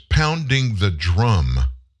 is pounding the drum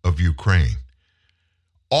of Ukraine.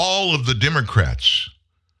 All of the Democrats,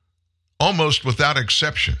 almost without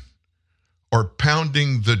exception, are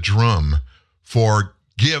pounding the drum for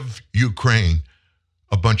give Ukraine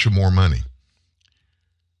a bunch of more money.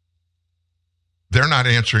 They're not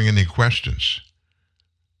answering any questions.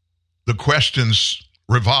 The questions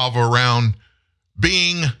revolve around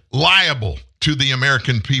being liable to the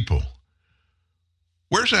American people.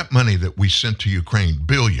 Where's that money that we sent to Ukraine?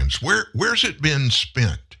 Billions. Where's it been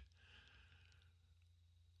spent?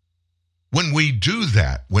 When we do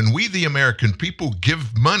that, when we, the American people,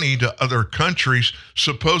 give money to other countries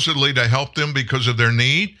supposedly to help them because of their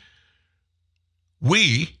need,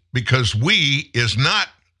 because we is not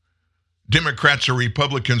Democrats or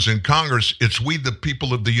Republicans in Congress, it's we, the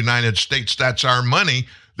people of the United States. That's our money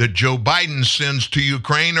that Joe Biden sends to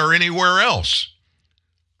Ukraine or anywhere else.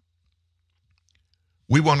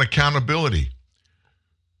 We want accountability.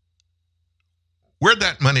 Where'd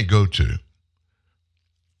that money go to?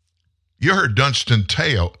 You heard Dunstan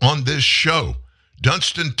Teo on this show.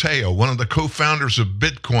 Dunstan Teo, one of the co-founders of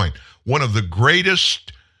Bitcoin, one of the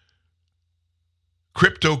greatest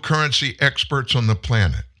cryptocurrency experts on the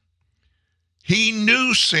planet. He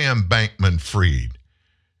knew Sam Bankman-Fried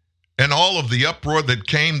and all of the uproar that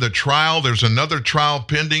came, the trial. There's another trial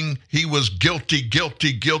pending. He was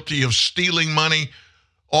guilty of stealing money,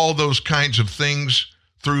 all those kinds of things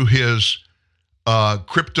through his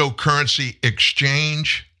cryptocurrency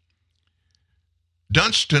exchange.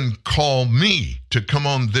 Dunstan called me to come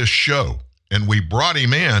on this show, and we brought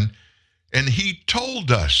him in, and he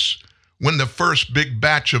told us when the first big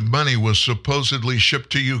batch of money was supposedly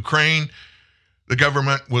shipped to Ukraine, the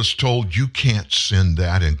government was told, you can't send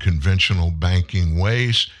that in conventional banking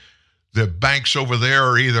ways. The banks over there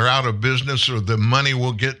are either out of business or the money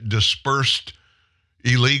will get dispersed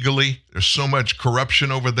illegally. There's so much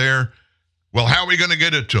corruption over there. Well, how are we going to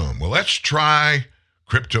get it to them? Well, let's try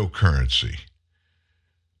cryptocurrency.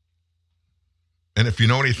 And if you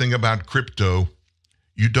know anything about crypto,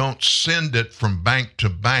 you don't send it from bank to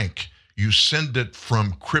bank. You send it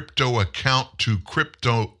from crypto account to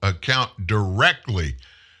crypto account directly.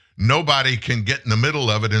 Nobody can get in the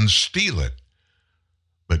middle of it and steal it.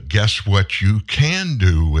 But guess what you can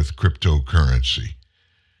do with cryptocurrency?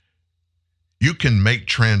 You can make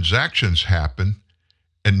transactions happen,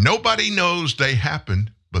 and nobody knows they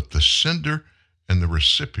happened but the sender and the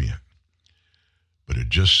recipient. But it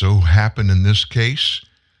just so happened in this case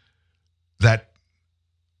that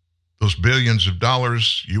those billions of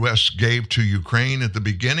dollars U.S. gave to Ukraine at the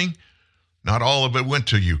beginning, not all of it went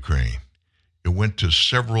to Ukraine. It went to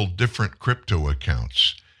several different crypto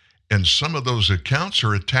accounts. And some of those accounts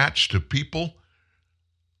are attached to people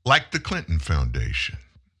like the Clinton Foundation.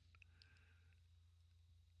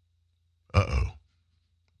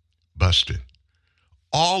 Busted.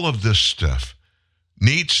 All of this stuff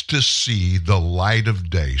needs to see the light of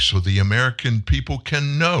day so the American people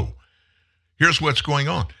can know here's what's going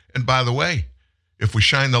on. And by the way, if we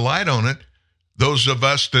shine the light on it, those of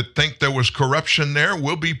us that think there was corruption there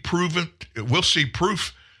will see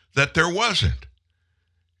proof that there wasn't.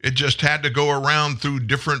 It just had to go around through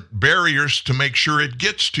different barriers to make sure it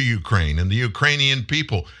gets to Ukraine and the Ukrainian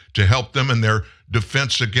people to help them in their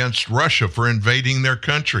defense against Russia for invading their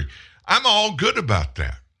country. I'm all good about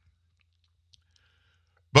that.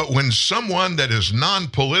 But when someone that is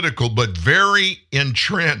non-political but very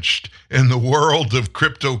entrenched in the world of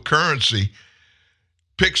cryptocurrency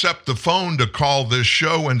picks up the phone to call this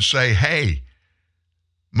show and say, hey,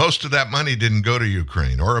 most of that money didn't go to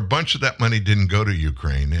Ukraine, or a bunch of that money didn't go to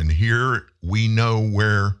Ukraine, and here we know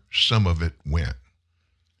where some of it went.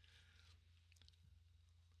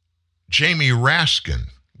 Jamie Raskin,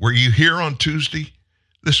 were you here on Tuesday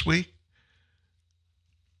this week?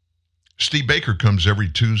 Steve Baker comes every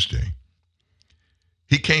Tuesday.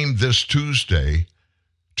 He came this Tuesday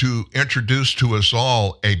to introduce to us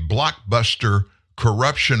all a blockbuster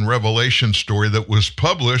corruption revelation story that was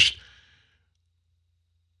published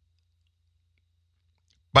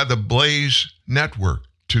by the Blaze Network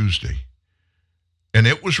Tuesday. And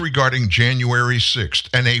it was regarding January 6th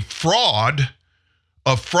and a fraud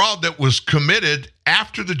that was committed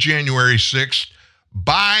after the January 6th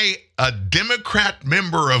by a Democrat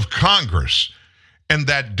member of Congress. And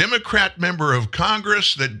that Democrat member of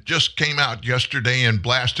Congress that just came out yesterday and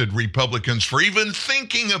blasted Republicans for even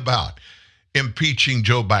thinking about impeaching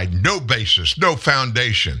Joe Biden. No basis, no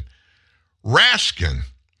foundation. Raskin,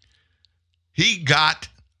 he got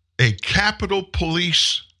a Capitol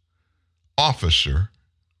Police officer,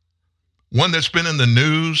 one that's been in the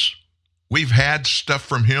news. We've had stuff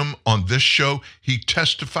from him on this show. He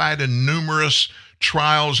testified in numerous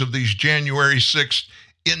trials of these January 6th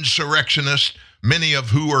insurrectionists, many of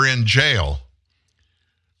who are in jail.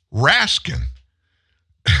 Raskin,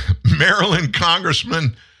 Maryland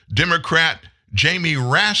Congressman, Democrat Jamie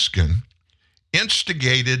Raskin,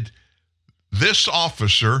 instigated this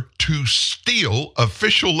officer to steal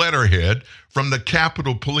official letterhead from the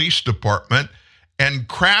Capitol Police Department and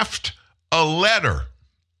craft a letter.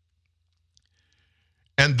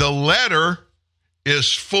 And the letter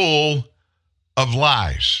is full of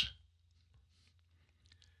lies.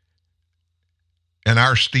 And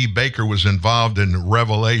our Steve Baker was involved in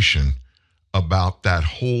revelation about that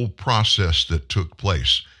whole process that took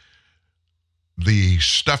place. The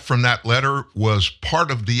stuff from that letter was part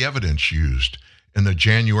of the evidence used in the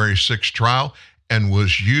January 6th trial and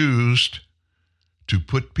was used to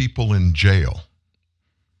put people in jail.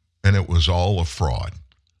 And it was all a fraud.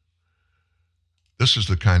 This is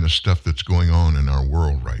the kind of stuff that's going on in our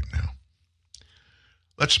world right now.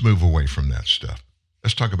 Let's move away from that stuff.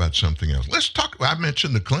 Let's talk about something else. I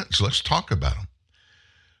mentioned the Clintons. Let's talk about them.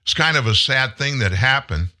 It's kind of a sad thing that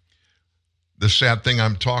happened. The sad thing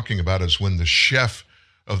I'm talking about is when the chef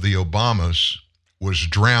of the Obamas was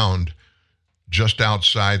drowned just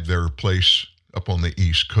outside their place up on the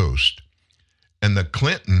East Coast. And the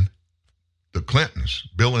Clintons,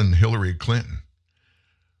 Bill and Hillary Clinton,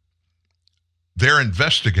 their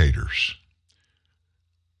investigators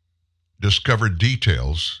discovered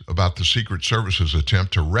details about the Secret Service's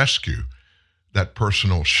attempt to rescue that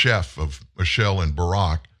personal chef of Michelle and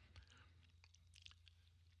Barack.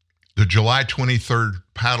 The July 23rd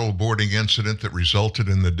paddle boarding incident that resulted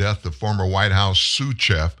in the death of former White House sous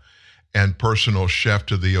chef and personal chef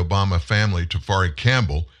to the Obama family, Tafari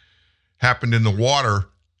Campbell, happened in the water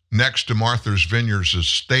next to Martha's Vineyard's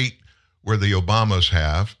estate where the Obamas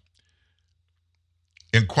have.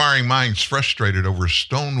 Inquiring minds frustrated over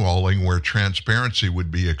stonewalling where transparency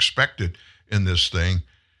would be expected in this thing.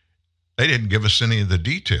 They didn't give us any of the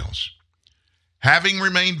details. Having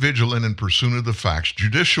remained vigilant in pursuit of the facts,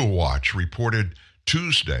 Judicial Watch reported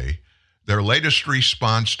Tuesday their latest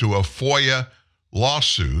response to a FOIA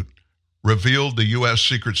lawsuit revealed the U.S.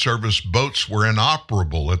 Secret Service boats were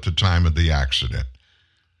inoperable at the time of the accident.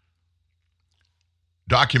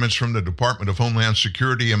 Documents from the Department of Homeland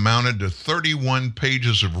Security amounted to 31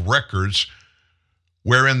 pages of records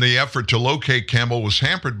wherein the effort to locate Campbell was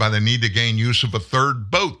hampered by the need to gain use of a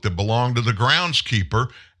third boat that belonged to the groundskeeper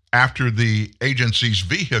after the agency's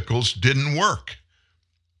vehicles didn't work.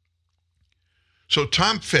 So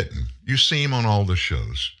Tom Fitton, you see him on all the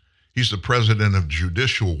shows. He's the president of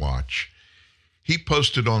Judicial Watch. He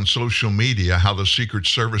posted on social media how the Secret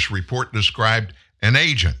Service report described an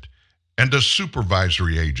agent and a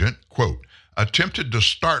supervisory agent, quote, attempted to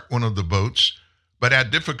start one of the boats, but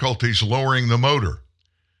had difficulties lowering the motor.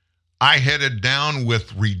 I headed down with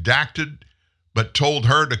redacted, but told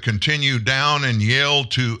her to continue down and yell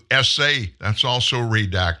to SA, that's also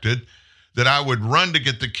redacted, that I would run to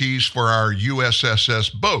get the keys for our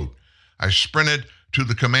USSS boat. I sprinted to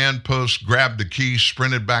the command post, grabbed the keys,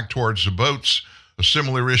 sprinted back towards the boats. A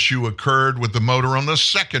similar issue occurred with the motor on the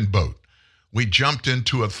second boat. We jumped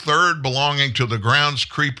into a third belonging to the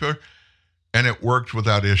groundskeeper, and it worked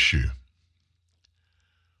without issue.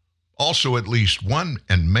 Also, at least one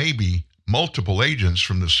and maybe multiple agents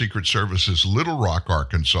from the Secret Service's Little Rock,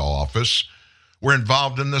 Arkansas office were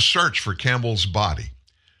involved in the search for Campbell's body.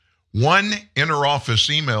 One inter-office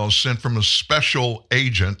email sent from a special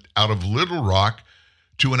agent out of Little Rock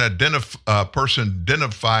to an person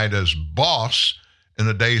identified as Boss in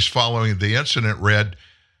the days following the incident read,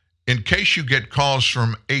 "In case you get calls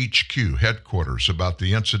from HQ, headquarters, about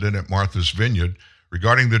the incident at Martha's Vineyard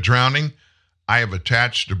regarding the drowning, I have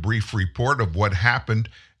attached a brief report of what happened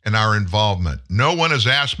and our involvement. No one has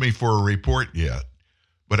asked me for a report yet,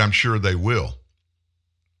 but I'm sure they will."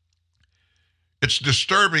 It's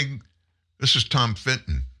disturbing. This is Tom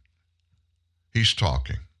Fenton. He's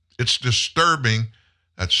talking. It's disturbing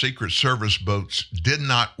that Secret Service boats did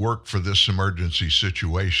not work for this emergency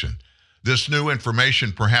situation. This new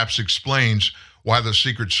information perhaps explains why the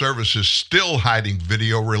Secret Service is still hiding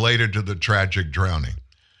video related to the tragic drowning.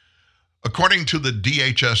 According to the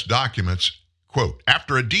DHS documents, quote,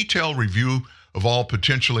 after a detailed review of all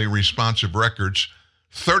potentially responsive records,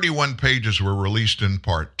 31 pages were released in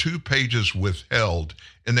part, 2 pages withheld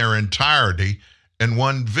in their entirety, and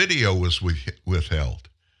 1 video was withheld.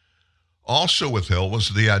 Also withheld was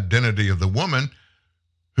the identity of the woman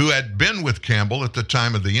who had been with Campbell at the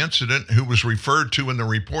time of the incident, who was referred to in the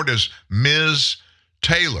report as Ms.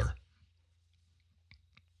 Taylor.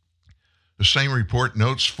 The same report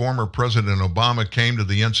notes former President Obama came to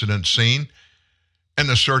the incident scene and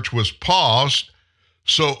the search was paused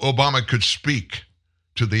so Obama could speak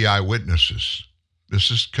to the eyewitnesses.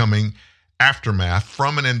 This is coming aftermath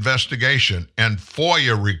from an investigation and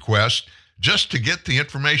FOIA request just to get the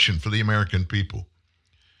information for the American people.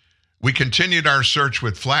 We continued our search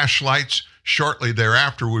with flashlights. Shortly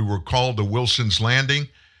thereafter, we were called to Wilson's Landing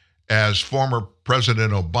as former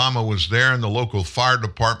President Obama was there, and the local fire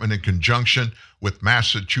department, in conjunction with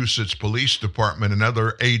Massachusetts Police Department and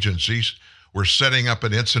other agencies, were setting up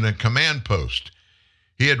an incident command post.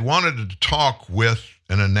 He had wanted to talk with,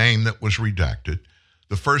 and a name that was redacted,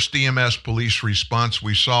 the first EMS police response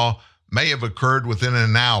we saw may have occurred within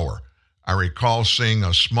an hour. I recall seeing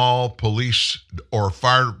a small police or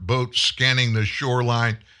fire boat scanning the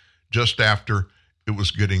shoreline just after it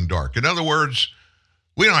was getting dark. In other words,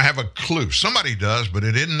 we don't have a clue. Somebody does, but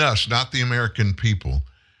it isn't us, not the American people.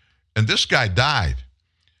 And this guy died.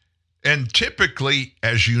 And typically,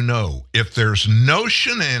 as you know, if there's no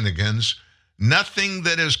shenanigans, nothing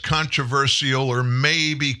that is controversial or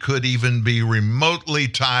maybe could even be remotely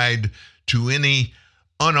tied to any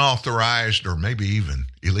unauthorized or maybe even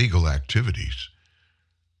illegal activities,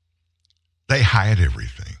 they hide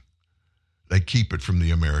everything. They keep it from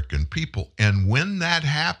the American people. And when that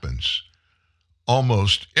happens,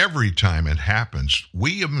 almost every time it happens,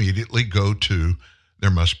 we immediately go to,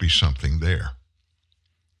 there must be something there.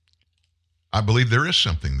 I believe there is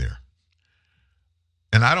something there.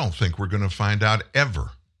 And I don't think we're going to find out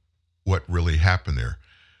ever what really happened there.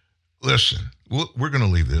 Listen, we're going to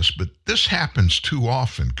leave this, but this happens too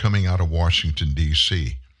often coming out of Washington,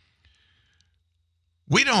 D.C.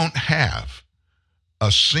 We don't have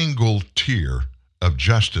a single tier of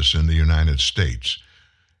justice in the United States.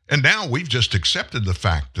 And now we've just accepted the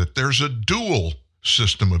fact that there's a dual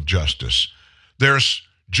system of justice. There's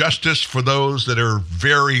justice for those that are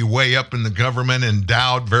very way up in the government,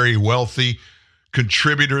 endowed, very wealthy,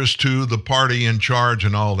 contributors to the party in charge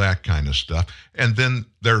and all that kind of stuff. And then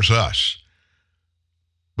there's us.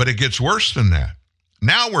 But it gets worse than that.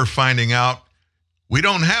 Now we're finding out we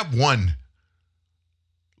don't have one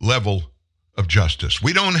level of justice.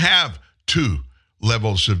 We don't have 2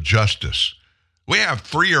 levels of justice. We have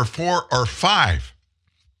 3 or 4 or 5.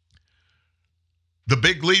 The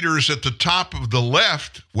big leaders at the top of the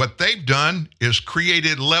left, what they've done is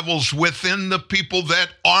created levels within the people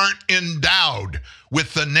that aren't endowed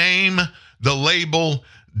with the name, the label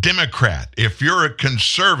Democrat. If you're a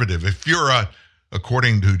conservative, if you're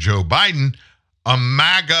according to Joe Biden, a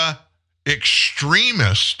MAGA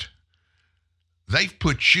extremist, they've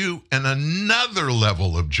put you in another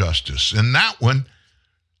level of justice. And that one,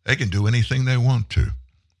 they can do anything they want to.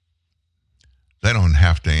 They don't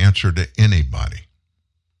have to answer to anybody.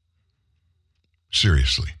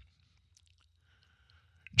 Seriously.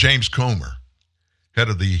 James Comer head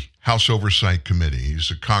of the House Oversight Committee.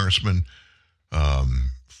 He's a congressman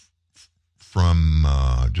from,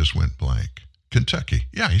 just went blank, Kentucky.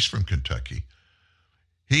 Yeah, he's from Kentucky.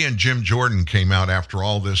 He and Jim Jordan came out after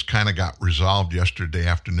all this kind of got resolved yesterday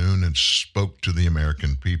afternoon and spoke to the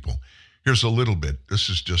American people. Here's a little bit. This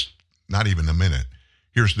is just not even a minute.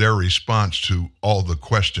 Here's their response to all the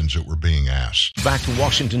questions that were being asked. Back to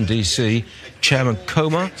Washington, D.C., Chairman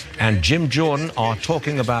Comer and Jim Jordan are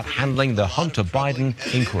talking about handling the Hunter Biden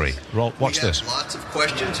inquiry. Watch this. Lots of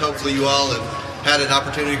questions. Hopefully you all have had an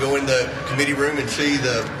opportunity to go in the committee room and see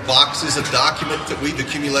the boxes of documents that we've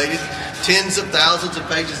accumulated. Tens of thousands of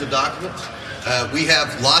pages of documents. We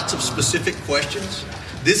have lots of specific questions.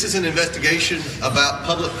 This is an investigation about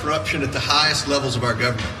public corruption at the highest levels of our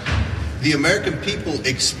government. The American people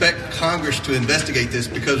expect Congress to investigate this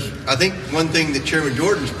because I think one thing that Chairman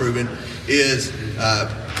Jordan's proven is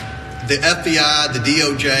the FBI, the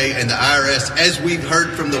DOJ, and the IRS, as we've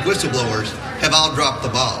heard from the whistleblowers, have all dropped the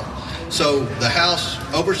ball. So the House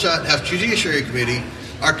Oversight, House Judiciary Committee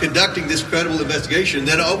are conducting this credible investigation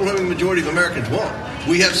that an overwhelming majority of Americans want.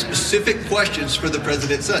 We have specific questions for the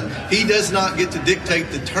president's son. He does not get to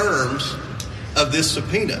dictate the terms of this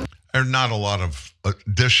subpoena. There's not a lot of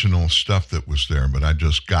additional stuff that was there, but I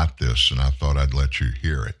just got this and I thought I'd let you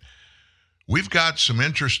hear it. We've got some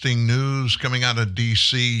interesting news coming out of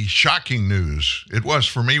D.C., shocking news. It was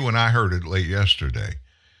for me when I heard it late yesterday.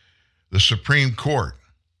 The Supreme Court,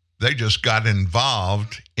 they just got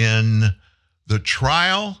involved in the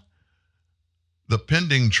trial, the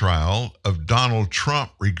pending trial of Donald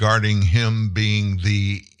Trump regarding him being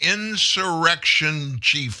the insurrection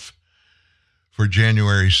chief for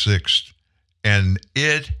January 6th, and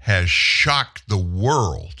it has shocked the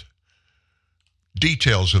world.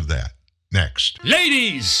 Details of that next.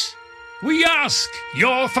 Ladies, we ask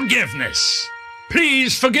your forgiveness.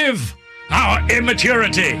 Please forgive our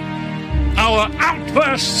immaturity, our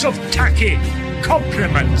outbursts of tacky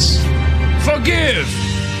compliments. Forgive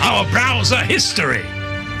our browser history.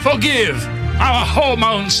 Forgive our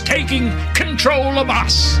hormones taking control of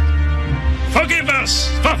us. Forgive us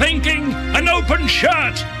for thinking an open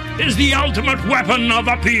shirt is the ultimate weapon of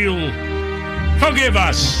appeal. Forgive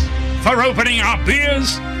us for opening our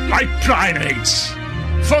beers like primates.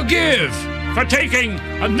 Forgive for taking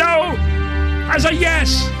a no as a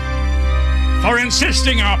yes. For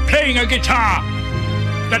insisting on playing a guitar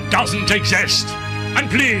that doesn't exist. And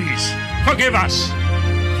please forgive us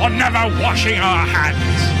for never washing our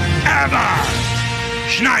hands. Ever.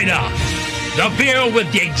 Schneider. The beer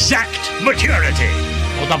with the exact maturity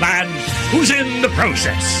of the man who's in the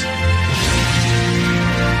process.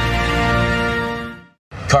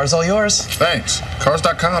 Car's all yours. Thanks.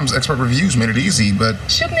 Cars.com's expert reviews made it easy, but...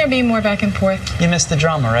 Shouldn't there be more back and forth? You missed the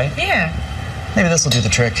drama, right? Yeah. Maybe this will do the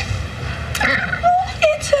trick. Oh,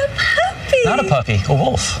 it's a puppy. Not a puppy, a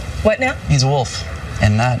wolf. What now? He's a wolf,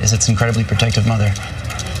 and that is its incredibly protective mother.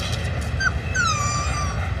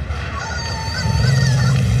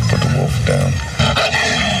 Down.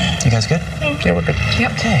 You guys good? Yeah, we're good.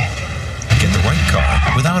 Yep. Okay. Get the right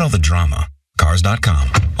car without all the drama. Cars.com.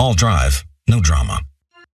 All drive, no drama.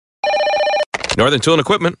 Northern Tool and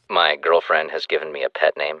Equipment. My girlfriend has given me a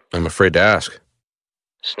pet name. I'm afraid to ask.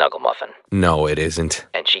 Snuggle Muffin. No, it isn't.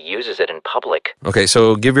 And she uses it in public. Okay,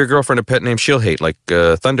 so give your girlfriend a pet name she'll hate, like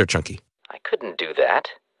Thunder Chunky. I couldn't do that.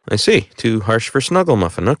 I see. Too harsh for Snuggle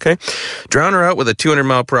Muffin. Okay. Drown her out with a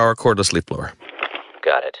 200-mile-per-hour cordless leaf blower.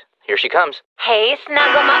 Got it. Here she comes. Hey,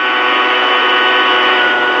 Snuggle Muffin.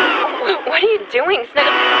 What are you doing,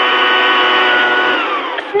 Snuggle?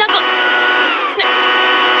 Snuggle.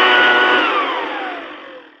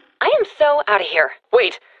 I am so out of here.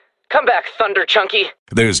 Wait. Come back, Thunder Chunky.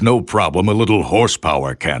 There's no problem a little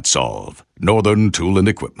horsepower can't solve. Northern Tool and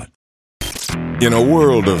Equipment. In a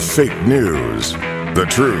world of fake news, the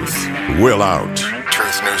truth will out.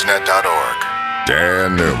 TruthNewsNet.org.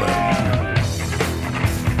 Dan Newman.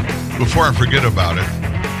 Before I forget about it,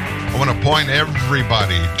 I want to point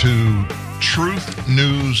everybody to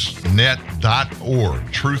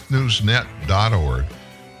truthnewsnet.org. Truthnewsnet.org.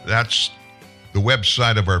 That's the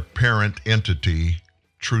website of our parent entity,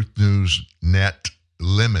 Truth News Net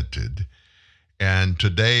Limited. And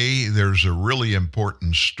today there's a really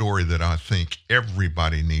important story that I think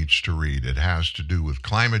everybody needs to read. It has to do with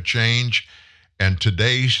climate change. And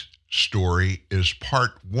today's story is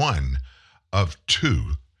part 1 of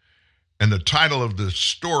 2. And the title of the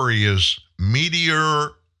story is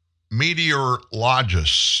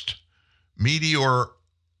Meteorologist.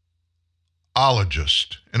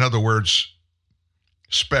 In other words,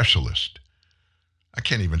 specialist. I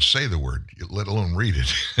can't even say the word, let alone read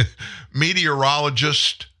it.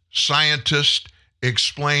 Meteorologist, scientist,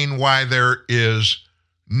 explain why there is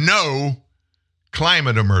no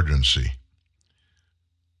climate emergency.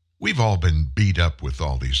 We've all been beat up with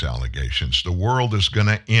all these allegations. The world is going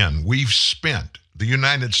to end. The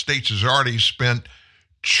United States has already spent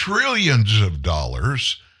trillions of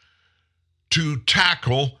dollars to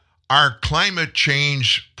tackle our climate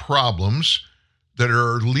change problems that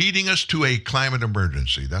are leading us to a climate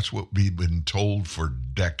emergency. That's what we've been told for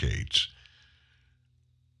decades.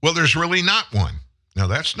 Well, there's really not one. Now,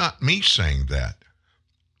 that's not me saying that.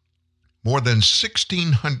 More than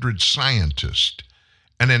 1,600 scientists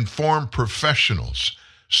and informed professionals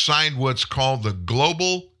signed what's called the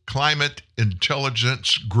Global Climate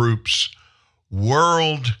Intelligence Group's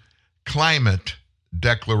World Climate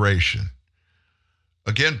Declaration.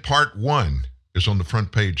 Again, part 1 is on the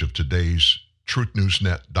front page of today's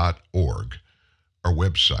truthnewsnet.org, our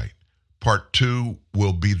website. Part 2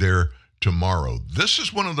 will be there tomorrow. This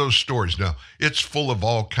is one of those stories. Now, it's full of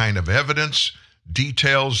all kind of evidence,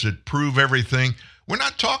 details that prove everything. We're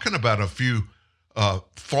not talking about a few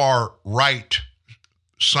far-right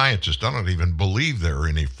scientists. I don't even believe there are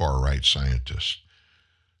any far-right scientists.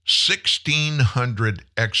 1,600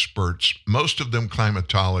 experts, most of them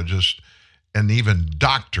climatologists, and even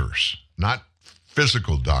doctors, not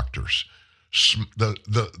physical doctors,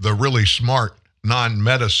 the really smart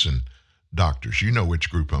non-medicine doctors. You know which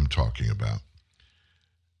group I'm talking about.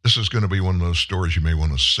 This is going to be one of those stories you may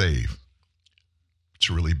want to save. It's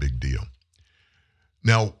a really big deal.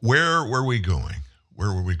 Now, where were we going?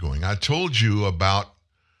 Where were we going? I told you about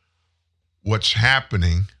what's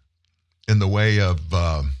happening in the way of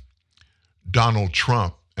Donald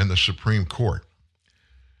Trump and the Supreme Court.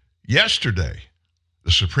 Yesterday,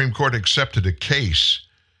 the Supreme Court accepted a case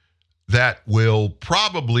that will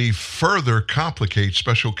probably further complicate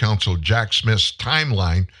Special Counsel Jack Smith's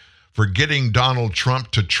timeline for getting Donald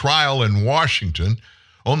Trump to trial in Washington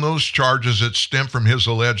on those charges that stem from his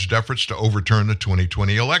alleged efforts to overturn the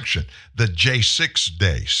 2020 election, the J6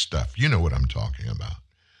 day stuff. You know what I'm talking about.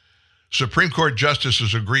 Supreme Court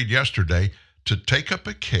justices agreed yesterday to take up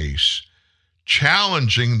a case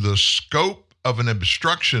challenging the scope of an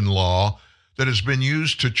obstruction law that has been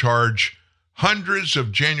used to charge hundreds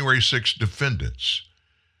of January 6 defendants.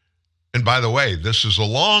 And by the way, this is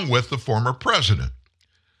along with the former president.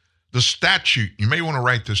 The statute, you may want to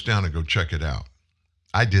write this down and go check it out.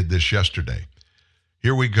 I did this yesterday.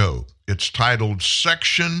 Here we go. It's titled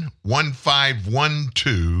Section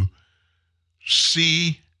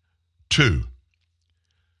 1512C2.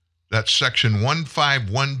 That's Section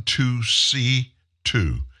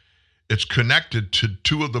 1512C2. It's connected to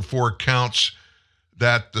two of the four counts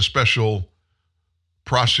that the special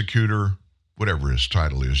prosecutor, whatever his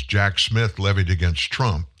title is, Jack Smith, levied against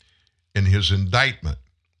Trump in his indictment.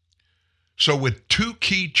 So with two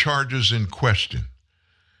key charges in question,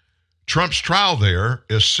 Trump's trial there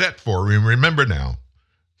is set for, remember now,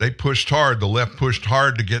 they pushed hard, the left pushed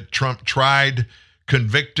hard to get Trump tried,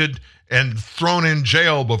 convicted, and thrown in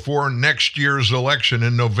jail before next year's election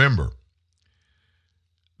in November.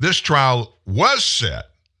 This trial was set,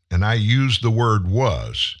 and I use the word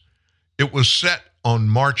was, it was set on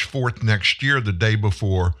March 4th next year, the day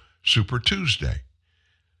before Super Tuesday.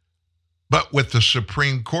 But with the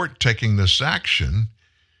Supreme Court taking this action,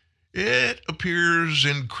 it appears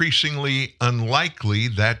increasingly unlikely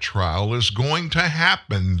that trial is going to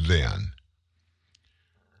happen then.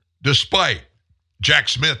 Despite Jack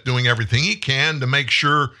Smith doing everything he can to make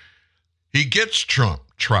sure he gets Trump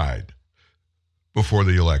tried before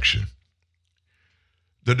the election.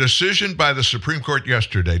 The decision by the Supreme Court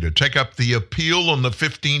yesterday to take up the appeal on the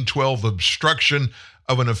 1512 obstruction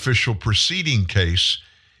of an official proceeding case,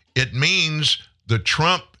 it means the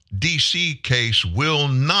Trump D.C. case will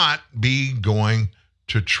not be going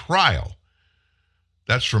to trial.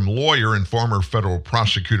 That's from lawyer and former federal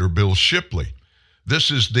prosecutor Bill Shipley.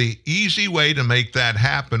 This is the easy way to make that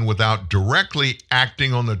happen without directly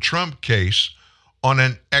acting on the Trump case on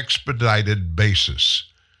an expedited basis.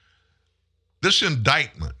 This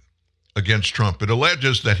indictment against Trump, it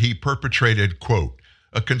alleges that he perpetrated, quote,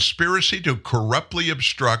 a conspiracy to corruptly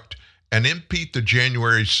obstruct and impede the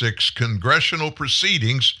January 6 congressional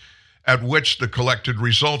proceedings at which the collected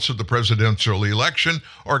results of the presidential election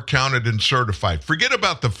are counted and certified. Forget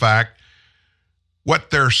about the fact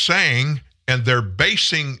what they're saying, and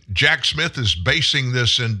Jack Smith is basing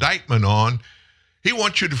this indictment on. He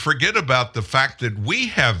wants you to forget about the fact that we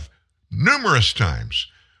have numerous times,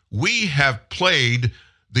 we have played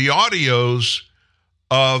the audios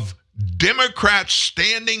of Democrats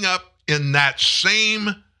standing up in that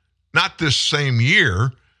same, not this same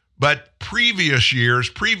year, but previous years,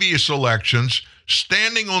 previous elections,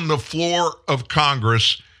 standing on the floor of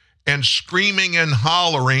Congress and screaming and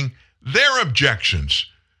hollering their objections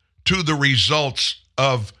to the results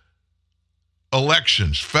of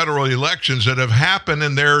elections, federal elections that have happened,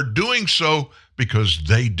 and they're doing so because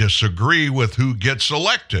they disagree with who gets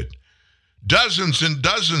elected. Dozens and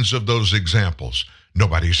dozens of those examples.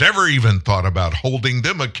 Nobody's ever even thought about holding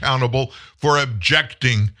them accountable for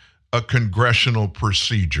objecting a congressional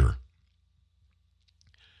procedure.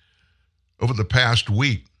 Over the past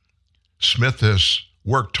week, Smith has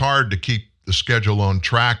worked hard to keep the schedule on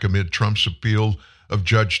track amid Trump's appeal of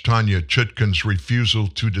Judge Tanya Chutkan's refusal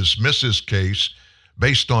to dismiss his case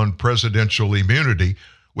based on presidential immunity,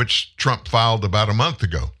 which Trump filed about a month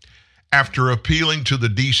ago. After appealing to the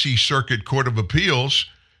D.C. Circuit Court of Appeals,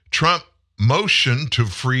 Trump motioned to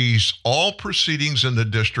freeze all proceedings in the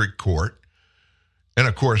district court. And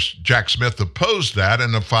of course, Jack Smith opposed that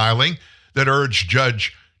in a filing that urged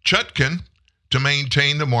Judge Chutkan to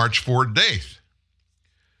maintain the March 4 date.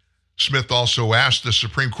 Smith also asked the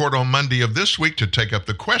Supreme Court on Monday of this week to take up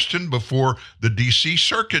the question before the D.C.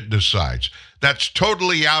 Circuit decides. That's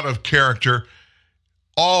totally out of character.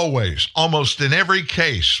 Always, almost in every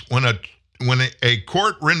case, when a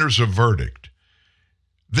court renders a verdict,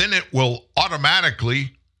 then it will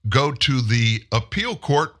automatically go to the appeal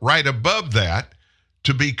court right above that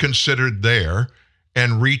to be considered there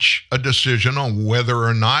and reach a decision on whether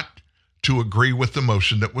or not to agree with the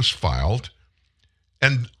motion that was filed.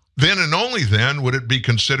 And then and only then would it be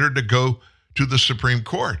considered to go to the Supreme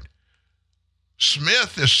Court.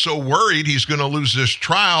 Smith is so worried he's going to lose this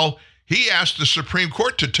trial, he asked the Supreme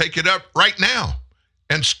Court to take it up right now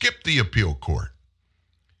and skip the appeal court.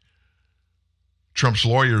 Trump's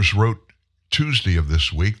lawyers wrote Tuesday of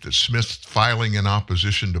this week that Smith's filing in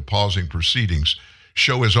opposition to pausing proceedings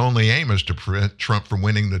show his only aim is to prevent Trump from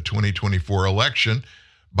winning the 2024 election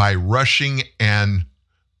by rushing an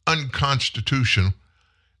unconstitutional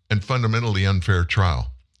and fundamentally unfair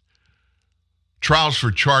trial. Trials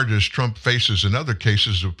for charges Trump faces in other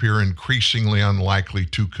cases appear increasingly unlikely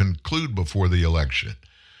to conclude before the election.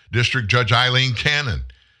 District Judge Eileen Cannon,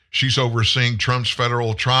 she's overseeing Trump's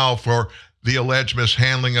federal trial for the alleged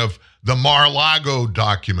mishandling of the Mar-a-Lago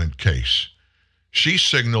document case. She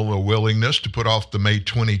signaled a willingness to put off the May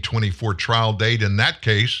 2024 trial date in that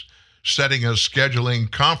case, setting a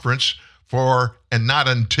scheduling conference for, and not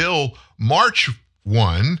until March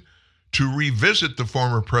 1, to revisit the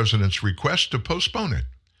former president's request to postpone it.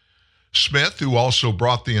 Smith, who also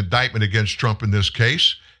brought the indictment against Trump in this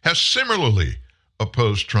case, has similarly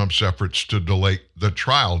opposed Trump's efforts to delay the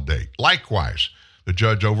trial date. Likewise, the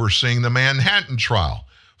judge overseeing the Manhattan trial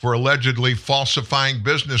for allegedly falsifying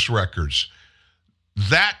business records,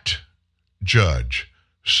 that judge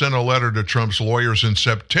sent a letter to Trump's lawyers in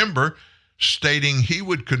September stating he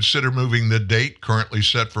would consider moving the date currently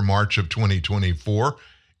set for March of 2024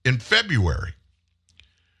 in February.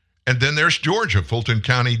 And then there's Georgia. Fulton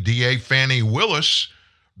County DA Fannie Willis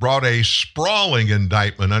brought a sprawling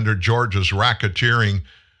indictment under Georgia's racketeering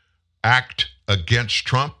act against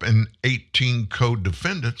Trump and 18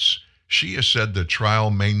 co-defendants. She has said the trial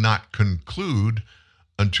may not conclude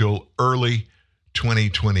until early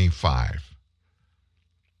 2025.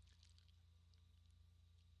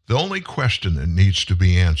 The only question that needs to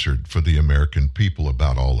be answered for the American people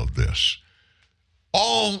about all of this,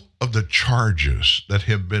 all of the charges that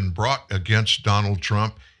have been brought against Donald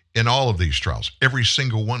Trump in all of these trials, every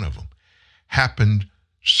single one of them, happened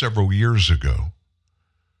several years ago.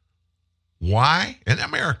 Why? And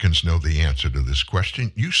Americans know the answer to this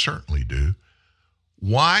question. You certainly do.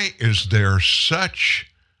 Why is there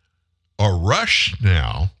such a rush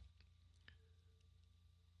now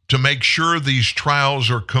to make sure these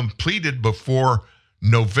trials are completed before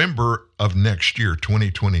November of next year,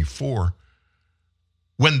 2024,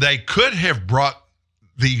 when they could have brought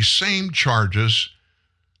these same charges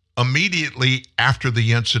immediately after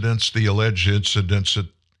the incidents, the alleged incidents that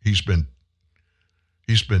he's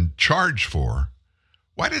been charged for?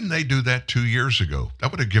 Why didn't they do that 2 years ago?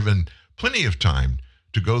 That would have given plenty of time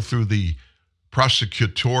to go through the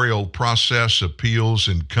prosecutorial process, appeals,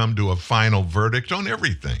 and come to a final verdict on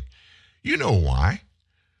everything. You know why.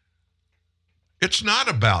 It's not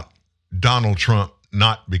about Donald Trump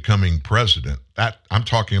not becoming president. That I'm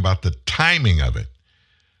talking about the timing of it.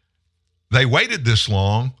 They waited this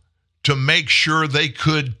long to make sure they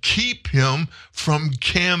could keep him from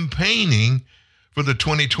campaigning for the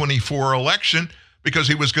 2024 election because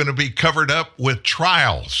he was going to be covered up with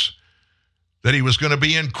trials, that he was going to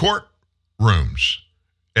be in courtrooms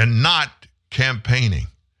and not campaigning.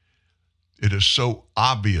 It is so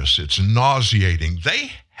obvious. It's nauseating.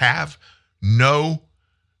 They have no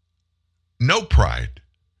no pride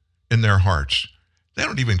in their hearts. They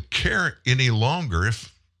don't even care any longer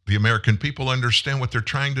if the American people understand what they're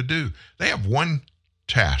trying to do. They have one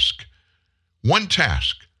task,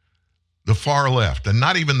 the far left, and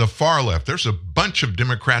not even the far left. There's a bunch of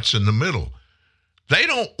Democrats in the middle. They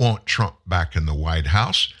don't want Trump back in the White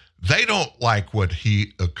House. They don't like what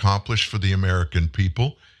he accomplished for the American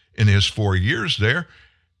people in his 4 years there,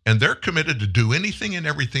 and they're committed to do anything and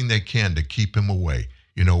everything they can to keep him away.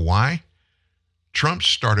 You know why? Trump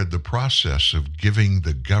started the process of giving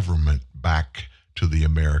the government back to the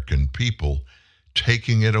American people,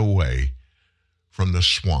 taking it away from the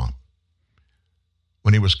swamp.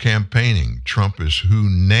 When he was campaigning, Trump is who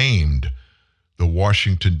named the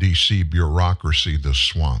Washington, D.C. bureaucracy the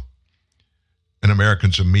swamp. And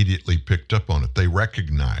Americans immediately picked up on it. They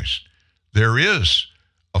recognized there is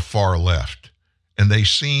a far left, and they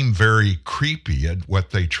seem very creepy at what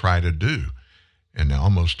they try to do. And now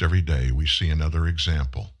almost every day we see another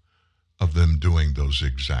example of them doing those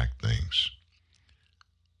exact things.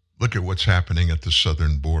 Look at what's happening at the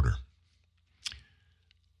southern border.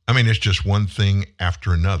 I mean, it's just one thing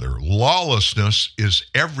after another. Lawlessness is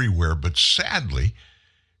everywhere, but sadly,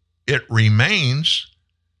 it remains.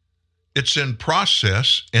 It's in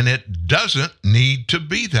process, and it doesn't need to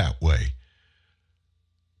be that way.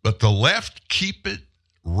 But the left keep it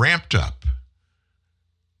ramped up.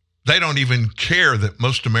 They don't even care that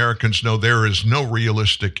most Americans know there is no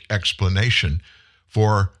realistic explanation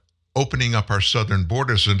for opening up our southern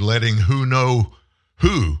borders and letting who know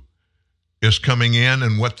who is coming in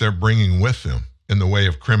and what they're bringing with them in the way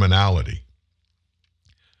of criminality.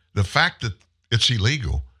 The fact that it's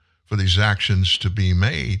illegal for these actions to be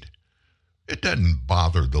made, it doesn't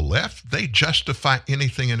bother the left. They justify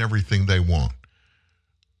anything and everything they want.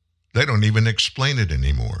 They don't even explain it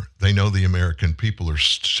anymore. They know the American people are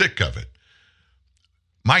sick of it.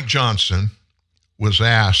 Mike Johnson was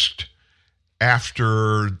asked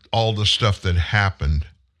after all the stuff that happened,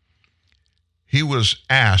 he was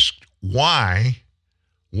asked, why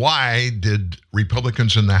did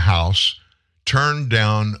Republicans in the House turn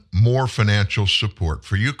down more financial support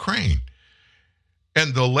for Ukraine?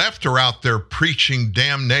 And the left are out there preaching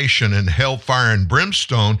damnation and hellfire and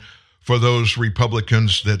brimstone for those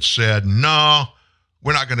Republicans that said, no,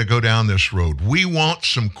 we're not going to go down this road. We want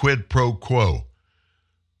some quid pro quo.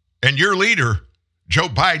 And your leader, Joe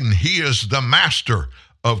Biden, he is the master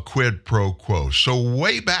of quid pro quo. So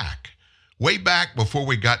way back before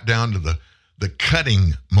we got down to the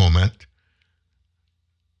cutting moment,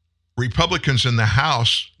 Republicans in the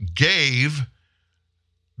House gave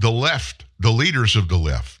the left, the leaders of the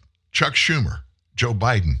left, Chuck Schumer, Joe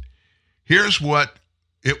Biden, here's what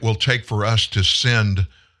it will take for us to send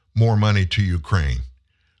more money to Ukraine.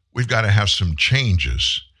 We've got to have some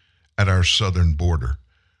changes at our southern border.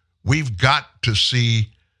 We've got to see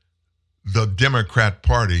the Democrat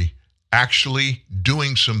Party actually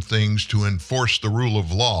doing some things to enforce the rule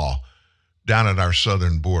of law down at our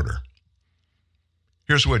southern border.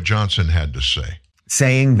 Here's what Johnson had to say.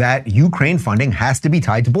 Saying that Ukraine funding has to be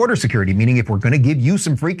tied to border security, meaning if we're going to give you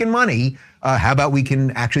some freaking money, how about we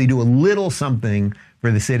can actually do a little something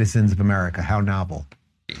for the citizens of America? How novel.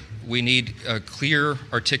 We need a clear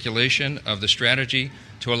articulation of the strategy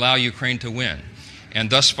to allow Ukraine to win. And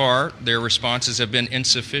thus far, their responses have been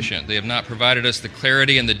insufficient. They have not provided us the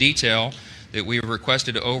clarity and the detail that we have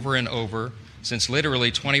requested over and over since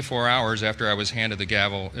literally 24 hours after I was handed the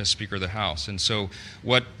gavel as Speaker of the House. And so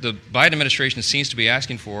what the Biden administration seems to be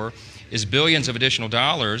asking for is billions of additional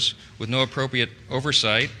dollars with no appropriate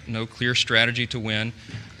oversight, no clear strategy to win,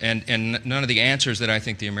 and none of the answers that I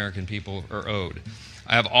think the American people are owed.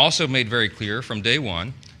 I have also made very clear from day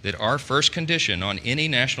one that our first condition on any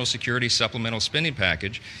national security supplemental spending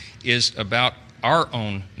package is about our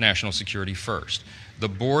own national security first. The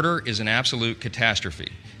border is an absolute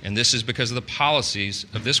catastrophe, and this is because of the policies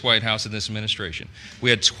of this White House and this administration. We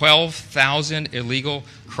had 12,000 illegal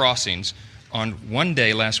crossings on one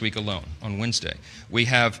day last week alone, on Wednesday. We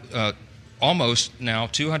have almost now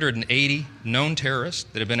 280 known terrorists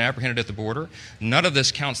that have been apprehended at the border. None of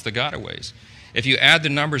this counts the gotaways. If you add the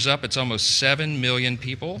numbers up, it's almost 7 million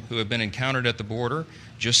people who have been encountered at the border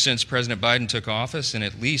just since President Biden took office, and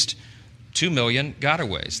at least 2 million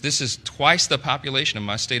gotaways. This is twice the population of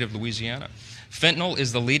my state of Louisiana. Fentanyl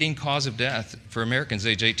is the leading cause of death for Americans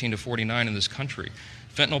age 18 to 49 in this country.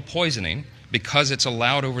 Fentanyl poisoning, because it's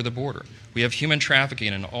allowed over the border. We have human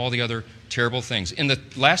trafficking and all the other terrible things. In the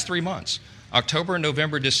last 3 months, October,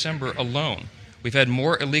 November, December alone, we've had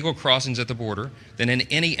more illegal crossings at the border than in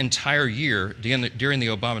any entire year during the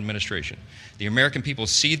Obama administration. The American people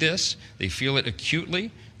see this. They feel it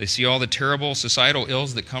acutely. They see all the terrible societal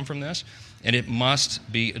ills that come from this. and it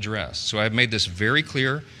must be addressed. So I've made this very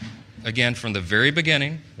clear, again, from the very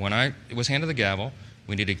beginning, when I was handed the gavel.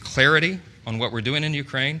 We needed clarity on what we're doing in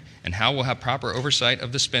Ukraine and how we'll have proper oversight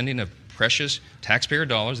of the spending of precious taxpayer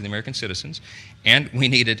dollars of the American citizens, and we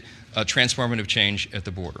needed a transformative change at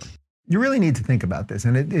the border. You really need to think about this,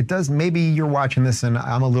 and it does. Maybe you're watching this and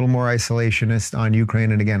I'm a little more isolationist on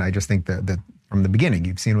Ukraine, and again, I just think that from the beginning,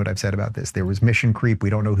 you've seen what I've said about this. There was mission creep. We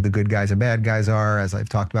don't know who the good guys and bad guys are. As I've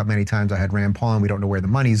talked about many times, I had Rand Paul, and we don't know where the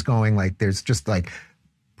money's going. Like, there's just like,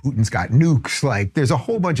 Putin's got nukes. Like, there's a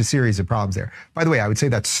whole bunch of series of problems there. By the way, I would say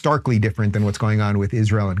that's starkly different than what's going on with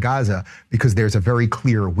Israel and Gaza, because there's a very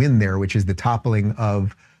clear win there, which is the toppling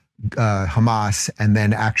of Hamas and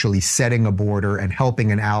then actually setting a border and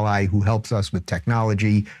helping an ally who helps us with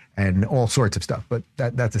technology and all sorts of stuff. But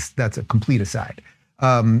that's a complete aside.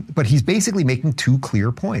 But he's basically making two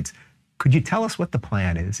clear points. Could you tell us what the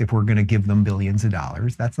plan is if we're going to give them billions of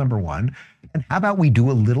dollars? That's number one. And how about we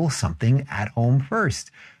do a little something at home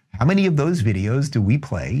first? How many of those videos do we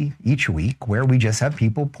play each week where we just have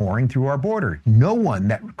people pouring through our border? No one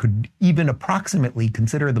that could even approximately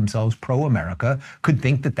consider themselves pro-America could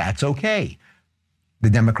think that that's okay. The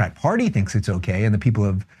Democrat Party thinks it's okay, and the people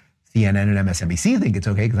of CNN and MSNBC think it's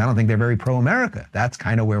okay, because I don't think they're very pro-America. That's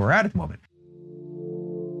kind of where we're at the moment.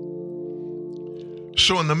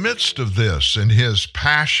 So in the midst of this and his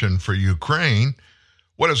passion for Ukraine,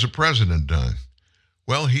 what has the president done?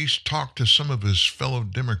 Well, he's talked to some of his fellow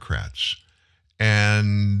Democrats,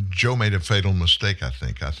 and Joe made a fatal mistake, I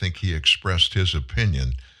think. I think he expressed his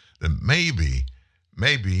opinion that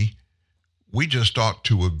maybe we just ought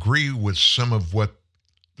to agree with some of what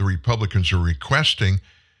the Republicans are requesting,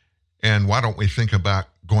 and why don't we think about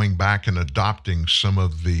going back and adopting some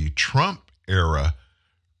of the Trump-era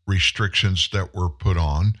restrictions that were put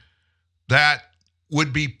on that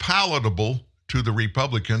would be palatable to the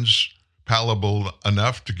Republicans, palatable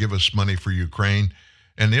enough to give us money for Ukraine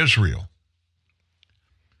and Israel.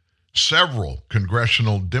 Several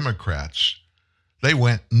congressional Democrats, they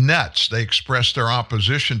went nuts. They expressed their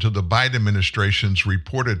opposition to the Biden administration's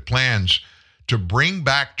reported plans to bring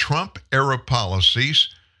back Trump-era policies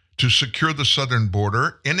to secure the southern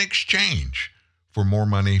border in exchange for more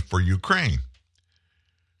money for Ukraine.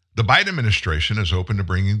 The Biden administration is open to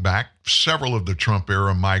bringing back several of the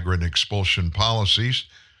Trump-era migrant expulsion policies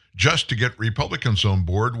just to get Republicans on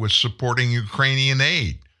board with supporting Ukrainian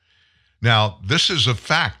aid. Now, this is a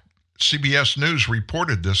fact. CBS News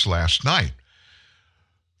reported this last night.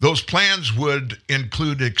 Those plans would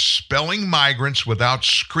include expelling migrants without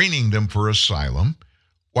screening them for asylum,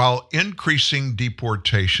 while increasing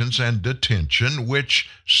deportations and detention, which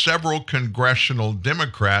several congressional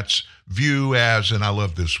Democrats view as, and I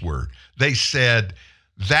love this word, they said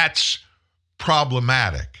that's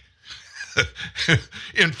problematic.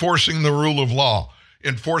 Enforcing the rule of law,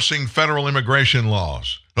 enforcing federal immigration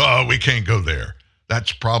laws. Oh, we can't go there.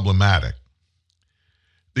 That's problematic.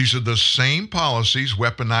 These are the same policies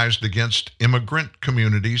weaponized against immigrant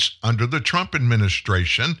communities under the Trump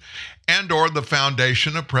administration and or the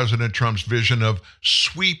foundation of President Trump's vision of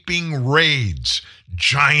sweeping raids,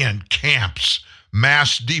 giant camps,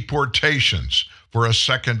 mass deportations for a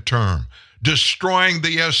second term. Destroying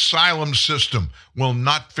the asylum system will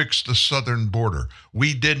not fix the southern border.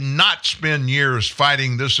 We did not spend years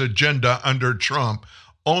fighting this agenda under Trump,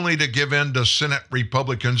 only to give in to Senate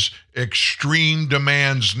Republicans' extreme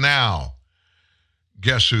demands now.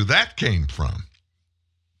 Guess who that came from?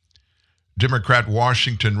 Democrat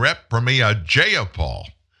Washington Rep. Pramila Jayapal,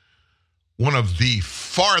 one of the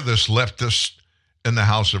farthest leftists in the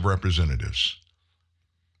House of Representatives.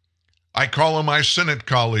 I call on my Senate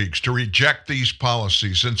colleagues to reject these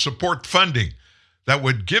policies and support funding that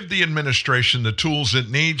would give the administration the tools it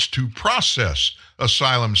needs to process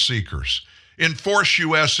asylum seekers, enforce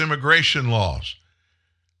U.S. immigration laws.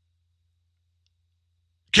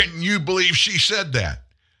 Can you believe she said that?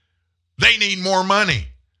 They need more money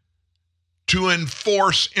to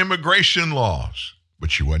enforce immigration laws,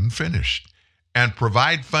 but she wasn't finished, and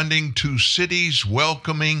provide funding to cities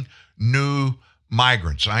welcoming new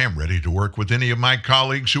migrants. I am ready to work with any of my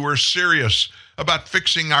colleagues who are serious about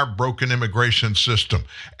fixing our broken immigration system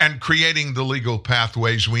and creating the legal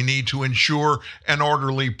pathways we need to ensure an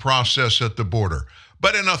orderly process at the border,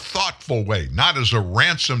 but in a thoughtful way, not as a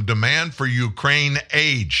ransom demand for Ukraine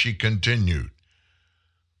aid, she continued.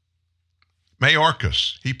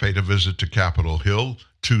 Mayorkas, he paid a visit to Capitol Hill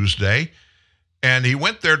Tuesday, and he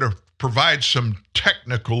went there to provide some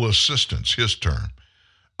technical assistance, his term,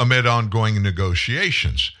 amid ongoing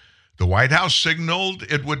negotiations. The White House signaled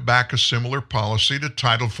it would back a similar policy to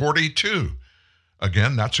Title 42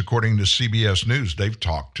 Again, that's according to CBS News. They've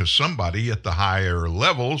talked to somebody at the higher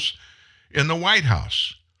levels in the White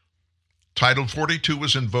House. Title 42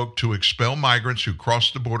 was invoked to expel migrants who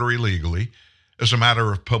crossed the border illegally as a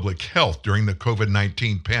matter of public health during the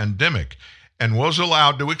COVID-19 pandemic and was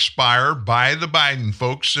allowed to expire by the Biden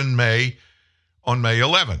folks on May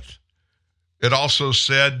 11th. It also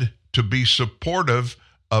said to be supportive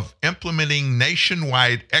of implementing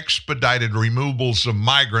nationwide expedited removals of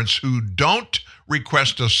migrants who don't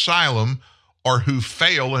request asylum or who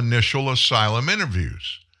fail initial asylum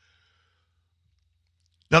interviews.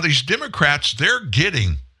 Now, these Democrats, they're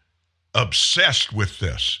getting obsessed with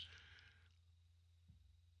this.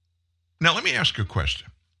 Now, let me ask you a question.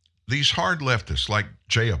 These hard leftists like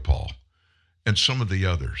Jayapal and some of the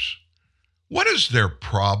others, what is their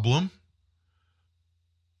problem?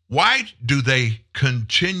 Why do they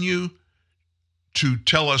continue to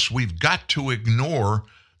tell us we've got to ignore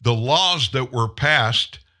the laws that were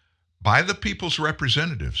passed by the people's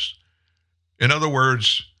representatives? In other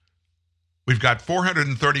words, we've got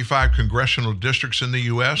 435 congressional districts in the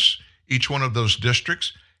U.S. Each one of those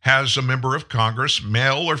districts has a member of Congress,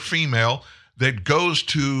 male or female, that goes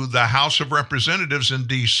to the House of Representatives in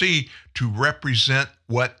D.C. to represent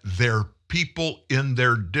what their people in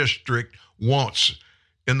their district wants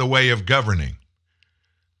in the way of governing.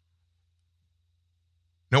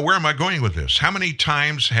 Now, where am I going with this? How many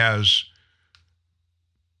times has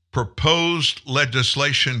proposed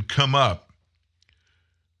legislation come up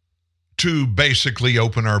to basically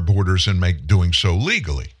open our borders and make doing so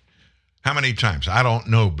legally? How many times? I don't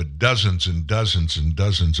know, but dozens and dozens and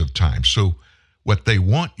dozens of times. So what they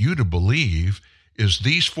want you to believe is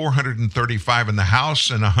these 435 in the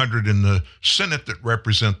House and 100 in the Senate that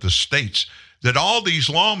represent the states, that all these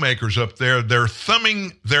lawmakers up there, they're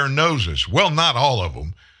thumbing their noses. Well, not all of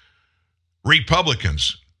them.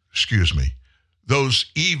 Republicans, those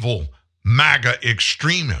evil MAGA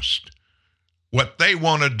extremists, what they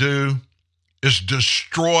want to do is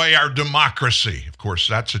destroy our democracy. Of course,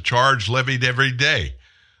 that's a charge levied every day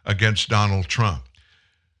against Donald Trump.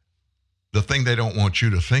 The thing they don't want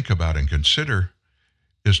you to think about and consider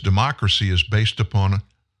is democracy is based upon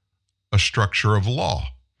a structure of law.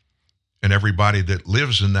 And everybody that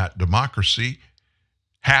lives in that democracy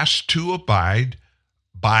has to abide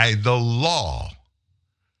by the law.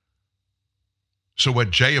 So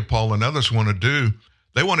what Jayapal and others want to do,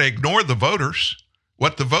 they want to ignore the voters,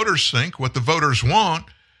 what the voters think, what the voters want,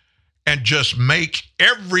 and just make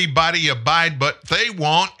everybody abide what they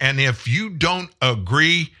want. And if you don't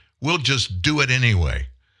agree, we'll just do it anyway.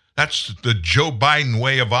 That's the Joe Biden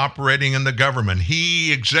way of operating in the government.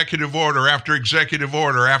 He executive order after executive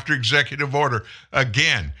order after executive order,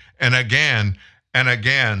 again and again and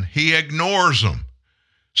again. He ignores them,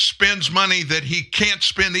 spends money that he can't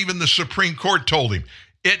spend. Even the Supreme Court told him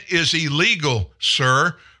it is illegal,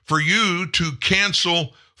 sir, for you to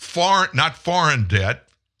cancel not foreign debt,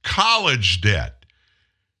 college debt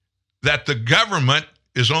that the government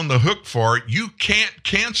is on the hook for. It. You can't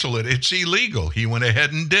cancel it. It's illegal. He went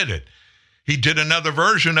ahead and did it. He did another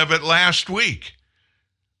version of it last week.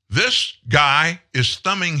 This guy is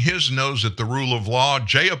thumbing his nose at the rule of law.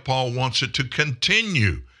 Jayapal wants it to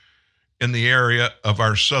continue in the area of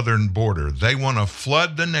our southern border. They want to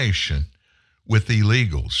flood the nation with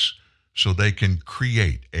illegals so they can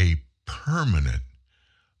create a permanent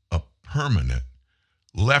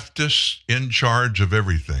leftist in charge of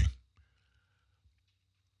everything.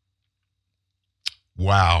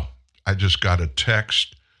 Wow. I just got a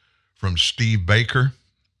text from Steve Baker.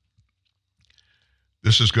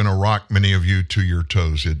 This is going to rock many of you to your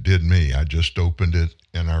toes. It did me. I just opened it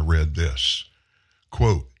and I read this.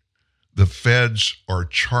 Quote, the feds are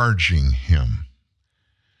charging him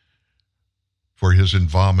for his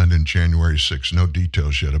involvement in January 6th. No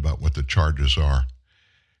details yet about what the charges are.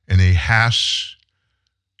 And he's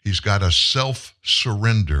got a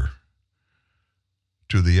self-surrender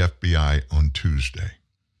to the FBI on Tuesday.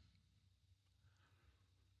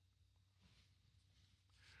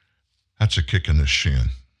 That's a kick in the shin.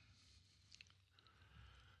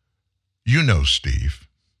 You know Steve.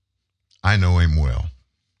 I know him well.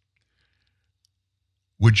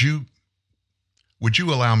 Would you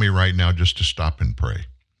allow me right now just to stop and pray?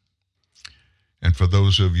 And for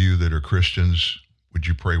those of you that are Christians, would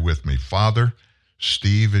you pray with me? Father,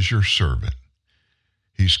 Steve is your servant.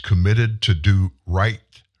 He's committed to do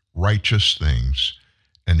righteous things,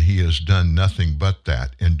 and he has done nothing but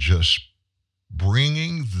that, and just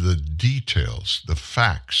bringing the details, the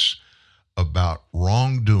facts about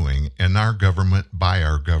wrongdoing in our government, by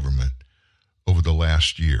our government, over the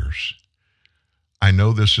last years. I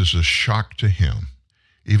know this is a shock to him.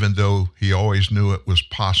 even though he always knew it was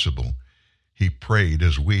possible, he prayed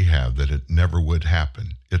as we have that it never would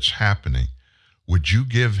happen. It's happening. Would you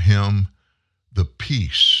give him the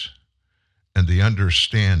peace and the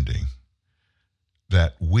understanding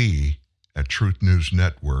that we at Truth News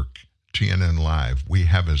Network, TNN Live, we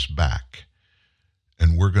have his back,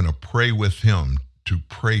 and we're going to pray with him to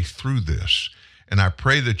pray through this. And I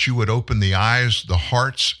pray that you would open the eyes, the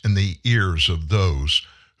hearts, and the ears of those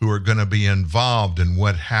who are going to be involved in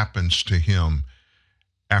what happens to him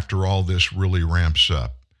after all this really ramps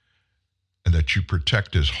up, and that you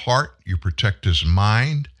protect his heart, you protect his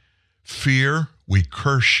mind. Fear, we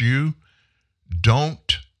curse you.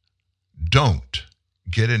 Don't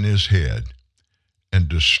get in his head and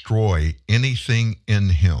destroy anything in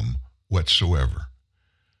him whatsoever.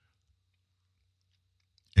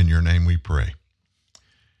 In your name we pray.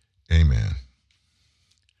 Amen.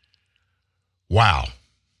 Wow.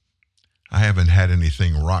 I haven't had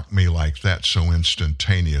anything rock me like that so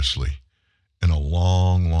instantaneously in a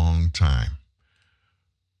long, long time.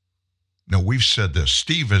 Now, we've said this.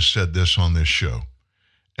 Steve has said this on this show,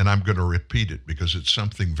 and I'm going to repeat it because it's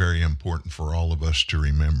something very important for all of us to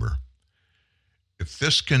remember. If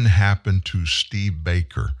this can happen to Steve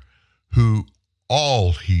Baker, who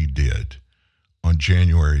all he did on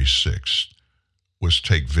January 6th was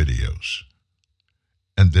take videos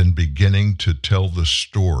and then beginning to tell the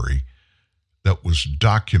story that was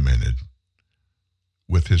documented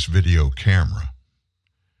with his video camera.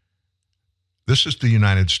 This is the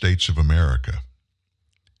United States of America.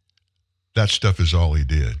 That stuff is all he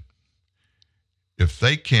did. If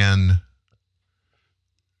they can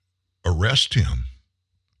arrest him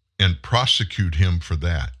and prosecute him for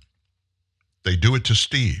that, they do it to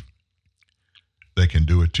Steve, they can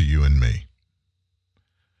do it to you and me.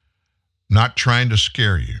 Not trying to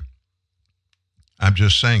scare you. I'm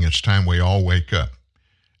just saying it's time we all wake up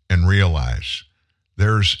and realize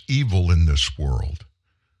there's evil in this world.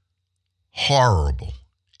 Horrible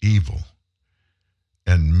evil.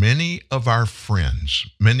 And many of our friends,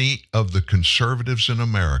 many of the conservatives in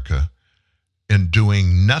America, in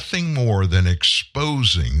doing nothing more than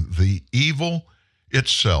exposing the evil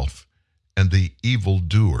itself and the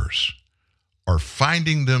evildoers, are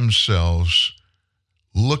finding themselves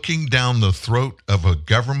looking down the throat of a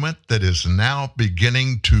government that is now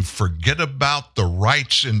beginning to forget about the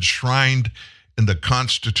rights enshrined in the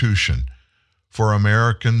Constitution for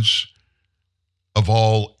Americans of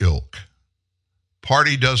all ilk.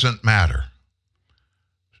 Party doesn't matter.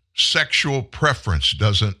 Sexual preference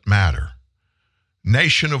doesn't matter.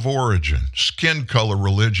 Nation of origin, skin color,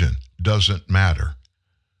 religion doesn't matter.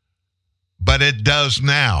 But it does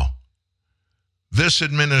now. This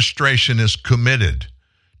administration is committed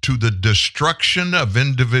to the destruction of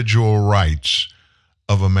individual rights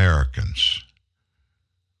of Americans.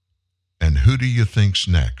 And who do you think's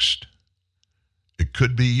next? It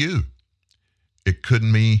could be you. It could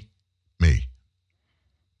be me.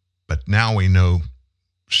 But now we know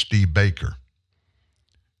Steve Baker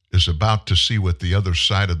is about to see what the other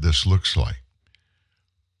side of this looks like.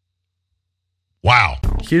 Wow.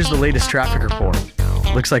 Here's the latest traffic report.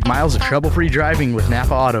 Looks like miles of trouble-free driving with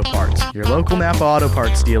Napa Auto Parts. Your local Napa Auto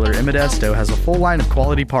Parts dealer in Modesto has a full line of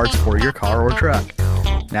quality parts for your car or truck.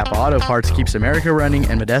 Napa Auto Parts keeps America running,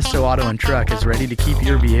 and Modesto Auto and Truck is ready to keep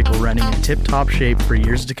your vehicle running in tip-top shape for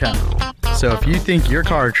years to come. So if you think your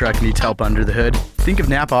car or truck needs help under the hood, think of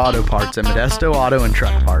Napa Auto Parts at Modesto Auto and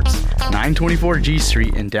Truck Parts, 924 G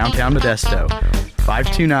Street in downtown Modesto,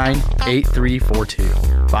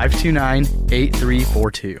 529-8342,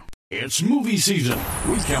 529-8342. It's movie season.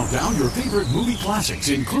 We count down your favorite movie classics,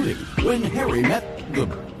 including When Harry Met the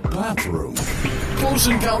Bathroom, Close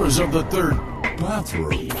Encounters of the Third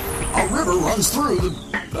Bathroom, A River Runs Through the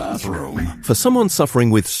Bathroom. For someone suffering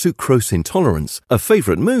with sucrose intolerance, a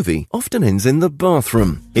favorite movie often ends in the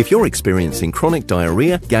bathroom. If you're experiencing chronic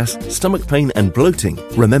diarrhea, gas, stomach pain, and bloating,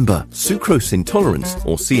 remember, sucrose intolerance,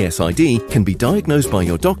 or CSID, can be diagnosed by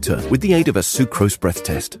your doctor with the aid of a sucrose breath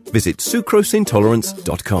test. Visit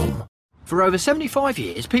sucroseintolerance.com. For over 75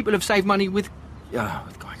 years, people have saved money with Geico.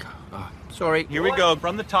 Sorry. Here we go,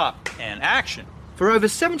 from the top, and action. For over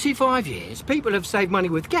 75 years, people have saved money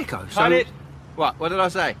with Gecko. Cut it. What did I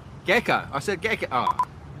say? Gecko. I said Gecko. Oh.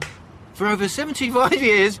 For over 75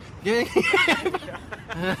 years... Keep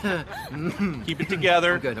it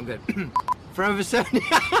together. I'm good. For over 70...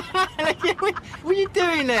 What are you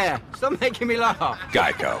doing there? Stop making me laugh.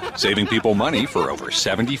 Geico, saving people money for over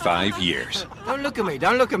 75 years. Don't look at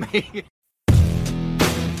me.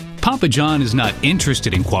 Papa John is not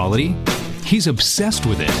interested in quality. He's obsessed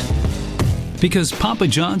with it. Because Papa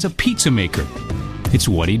John's a pizza maker. It's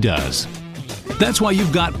what he does. That's why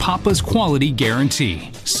you've got Papa's Quality Guarantee,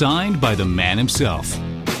 signed by the man himself.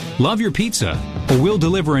 Love your pizza, or we'll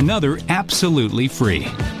deliver another absolutely free.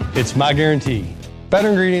 It's my guarantee. Better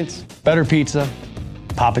ingredients, better pizza,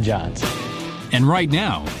 Papa John's. And right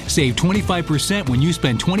now, save 25% when you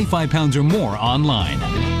spend 25 pounds or more online.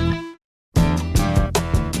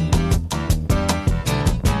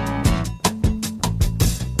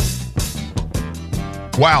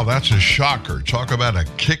 Wow, that's a shocker. Talk about a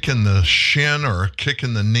kick in the shin or a kick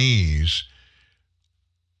in the knees.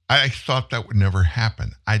 I thought that would never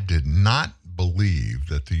happen. I did not believe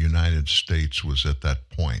that the United States was at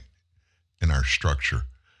that point in our structure.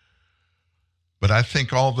 But I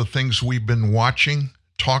think all the things we've been watching,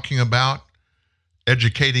 talking about,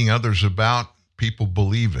 educating others about, people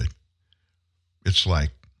believe it. It's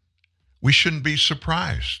like, we shouldn't be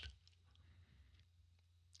surprised.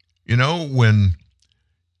 You know, when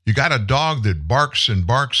you got a dog that barks and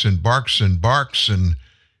barks and barks and barks, and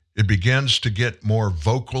it begins to get more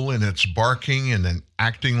vocal in its barking and then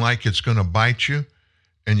acting like it's going to bite you,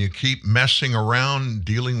 and you keep messing around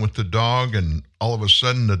dealing with the dog, and all of a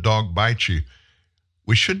sudden the dog bites you.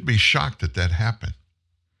 We shouldn't be shocked that that happened.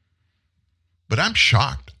 But I'm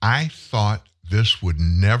shocked. I thought this would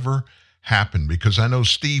never happen because I know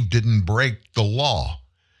Steve didn't break the law.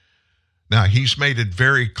 Now, he's made it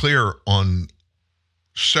very clear on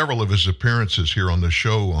several of his appearances here on the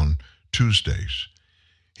show on Tuesdays.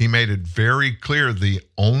 He made it very clear the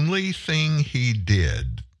only thing he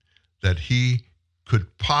did that he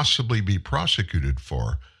could possibly be prosecuted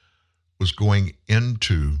for was going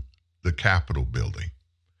into the Capitol building.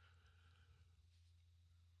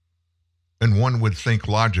 And one would think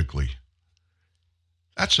logically,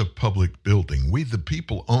 that's a public building. We, the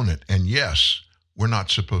people, own it. And yes, we're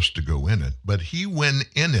not supposed to go in it. But he went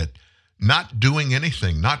in it not doing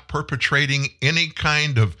anything, not perpetrating any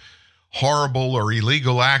kind of horrible or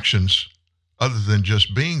illegal actions other than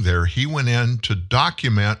just being there. He went in to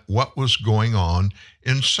document what was going on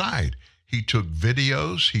inside. He took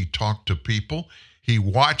videos, he talked to people, he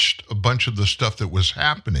watched a bunch of the stuff that was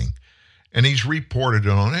happening, and he's reported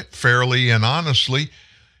on it fairly and honestly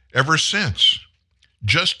ever since.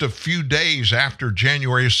 Just a few days after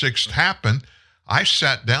January 6th happened, I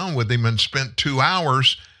sat down with him and spent 2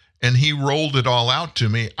 hours, and he rolled it all out to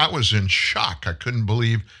me. I was in shock. I couldn't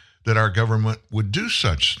believe that our government would do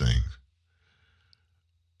such things.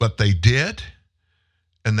 But they did,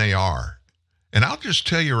 and they are. And I'll just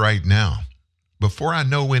tell you right now, before I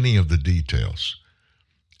know any of the details,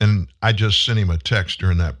 and I just sent him a text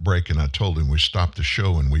during that break, and I told him we stopped the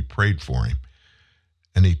show and we prayed for him.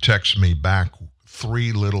 And he texted me back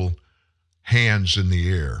 3 little hands in the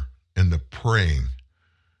air in the praying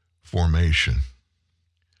formation.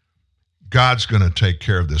 God's going to take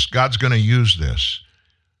care of this. God's going to use this.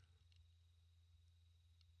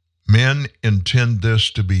 Men intend this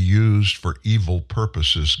to be used for evil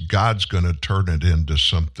purposes. God's going to turn it into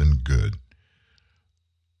something good.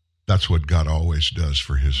 That's what God always does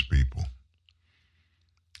for his people.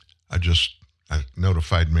 I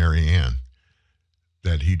notified Mary Ann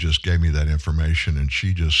that he just gave me that information, and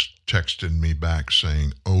she just texted me back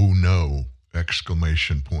saying, "Oh no,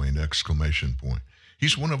 exclamation point, exclamation point."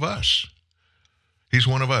 He's one of us. He's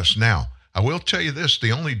one of us. Now, I will tell you this,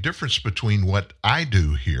 the only difference between what I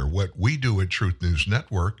do here, what we do at Truth News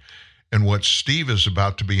Network, and what Steve is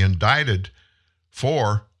about to be indicted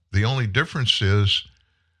for, the only difference is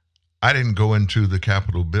I didn't go into the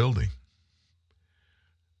Capitol building.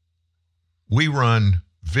 We run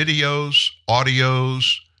videos,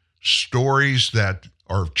 audios, stories that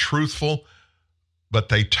are truthful, but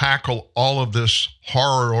they tackle all of this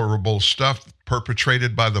horrible stuff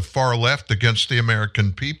perpetrated by the far left against the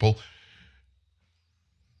American people.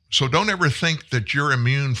 So don't ever think that you're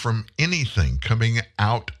immune from anything coming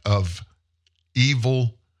out of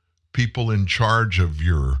evil people in charge of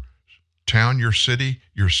your town, your city,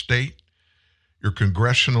 your state, your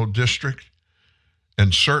congressional district,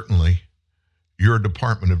 and certainly your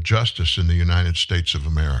Department of Justice in the United States of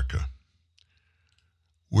America.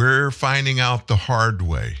 We're finding out the hard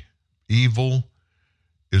way. Evil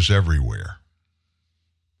is everywhere.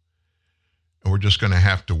 And we're just going to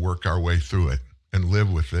have to work our way through it and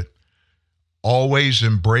live with it. Always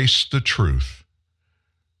embrace the truth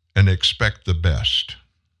and expect the best.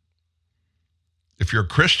 If you're a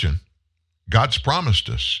Christian, God's promised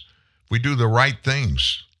us if we do the right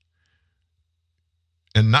things,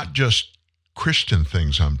 and not just Christian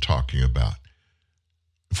things I'm talking about,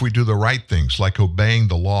 if we do the right things like obeying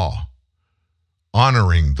the law,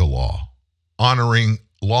 honoring the law, honoring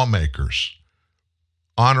lawmakers,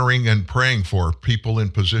 honoring and praying for people in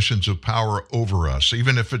positions of power over us,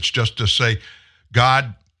 even if it's just to say,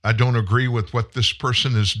 God, I don't agree with what this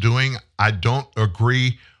person is doing. I don't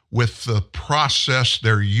agree with the process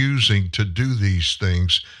they're using to do these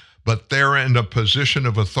things, but they're in a position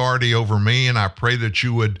of authority over me, and I pray that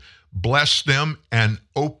you would bless them and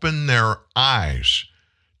open their eyes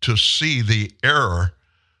to see the error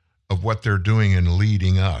of what they're doing in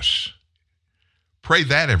leading us. Pray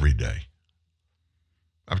that every day.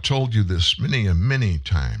 I've told you this many and many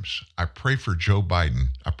times. I pray for Joe Biden.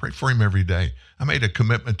 I pray for him every day. I made a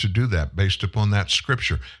commitment to do that based upon that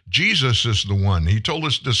scripture. Jesus is the one. He told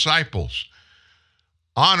his disciples,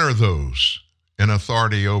 honor those in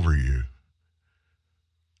authority over you.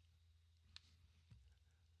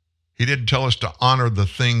 He didn't tell us to honor the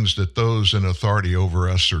things that those in authority over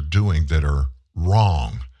us are doing that are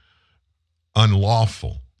wrong,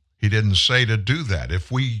 unlawful. He didn't say to do that.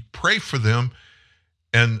 If we pray for them,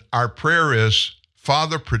 and our prayer is,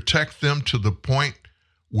 Father, protect them to the point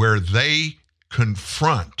where they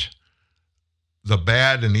confront the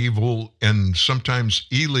bad and evil and sometimes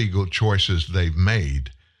illegal choices they've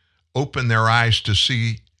made, open their eyes to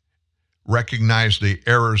see, recognize the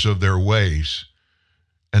errors of their ways,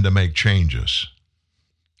 and to make changes.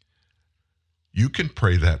 You can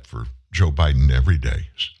pray that for Joe Biden every day.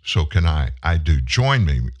 So can I. I do. Join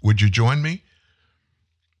me. Would you join me?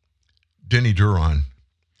 Denny Duran.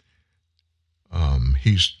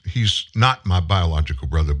 He's not my biological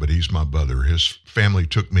brother, but he's my brother. His family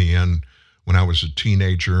took me in when I was a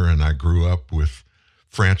teenager, and I grew up with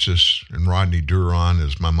Francis and Rodney Duran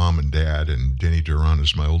as my mom and dad, and Denny Duran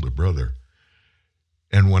as my older brother.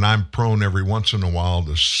 And when I'm prone every once in a while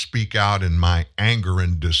to speak out in my anger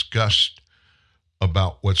and disgust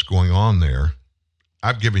about what's going on there,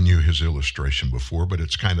 I've given you his illustration before, but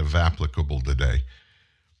it's kind of applicable today.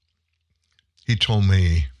 He told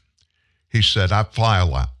me, he said, I fly a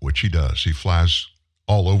lot, which he does. He flies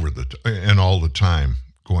all over and all the time,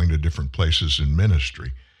 going to different places in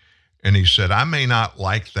ministry. And he said, I may not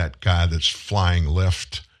like that guy that's flying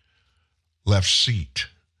left seat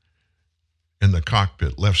in the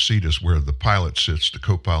cockpit. Left seat is where the pilot sits, the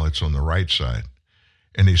co-pilot's on the right side.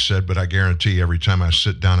 And he said, but I guarantee every time I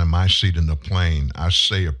sit down in my seat in the plane, I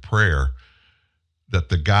say a prayer that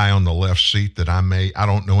the guy on the left seat that I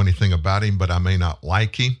don't know anything about him, but I may not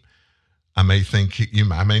like him. I may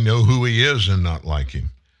I may know who he is and not like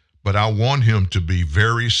him, but I want him to be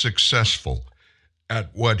very successful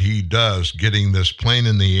at what he does, getting this plane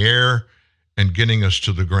in the air and getting us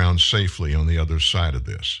to the ground safely on the other side of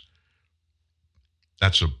this.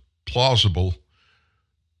 That's a plausible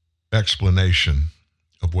explanation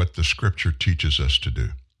of what the scripture teaches us to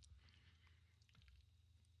do.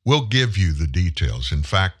 We'll give you the details. In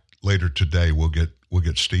fact, later today, we'll get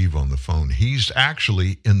Steve on the phone. He's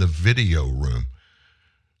actually in the video room,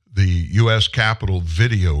 the U.S. Capitol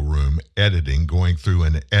video room, going through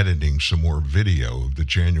and editing some more video of the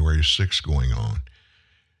January 6th going on.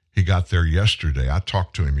 He got there yesterday. I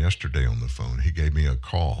talked to him yesterday on the phone. He gave me a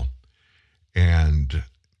call, and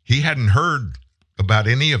he hadn't heard about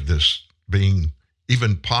any of this being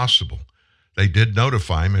even possible. They did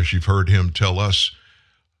notify him, as you've heard him tell us.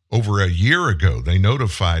 Over a year ago, they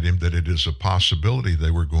notified him that it is a possibility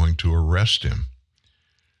they were going to arrest him.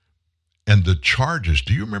 And the charges,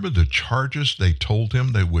 do you remember the charges they told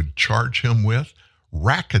him they would charge him with?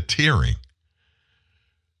 Racketeering.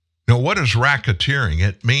 Now, what is racketeering?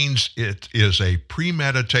 It means it is a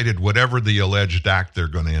premeditated, whatever the alleged act they're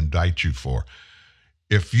going to indict you for.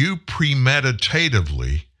 If you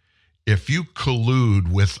premeditatively, if you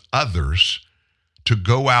collude with others to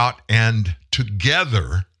go out and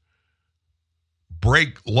together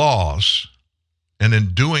break laws, and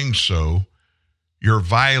in doing so, you're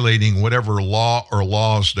violating whatever law or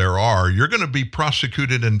laws there are, you're going to be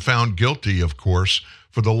prosecuted and found guilty, of course,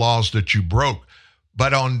 for the laws that you broke.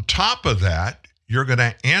 But on top of that, you're going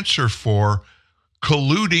to answer for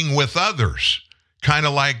colluding with others, kind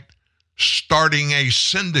of like starting a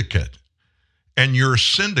syndicate. And your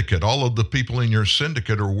syndicate, all of the people in your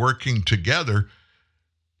syndicate are working together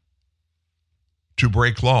to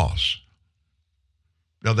break laws.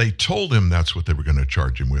 Now, they told him that's what they were going to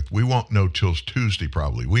charge him with. We won't know till Tuesday,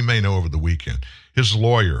 probably. We may know over the weekend. His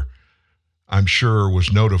lawyer, I'm sure,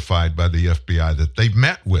 was notified by the FBI that they've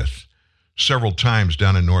met with several times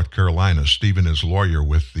down in North Carolina, Stephen, his lawyer,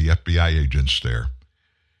 with the FBI agents there.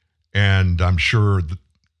 And I'm sure that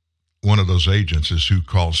one of those agents is who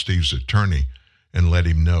called Steve's attorney and let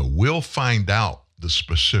him know. We'll find out the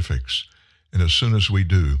specifics, and as soon as we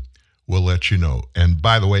do, we'll let you know. And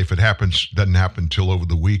by the way, if it doesn't happen till over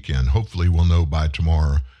the weekend, hopefully we'll know by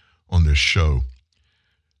tomorrow on this show.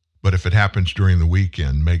 But if it happens during the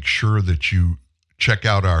weekend, make sure that you check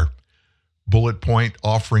out our bullet point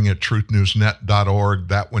offering at truthnewsnet.org.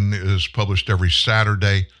 That one is published every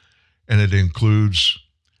Saturday, and it includes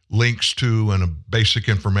links to and a basic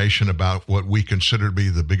information about what we consider to be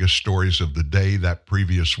the biggest stories of the day that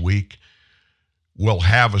previous week. We'll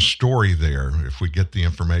have a story there if we get the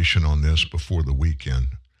information on this before the weekend.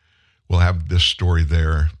 We'll have this story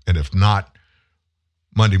there, and if not,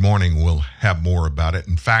 Monday morning we'll have more about it.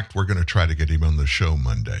 In fact, we're going to try to get him on the show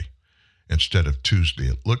Monday instead of Tuesday.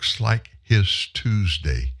 It looks like his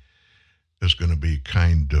Tuesday is going to be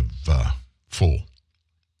kind of full.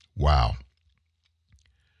 Wow.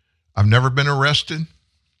 I've never been arrested.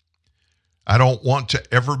 I don't want to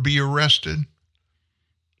ever be arrested.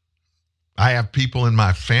 I have people in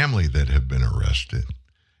my family that have been arrested,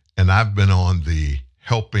 and I've been on the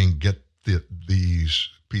helping get these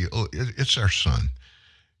people. It's our son,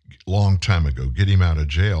 long time ago, get him out of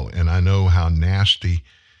jail, and I know how nasty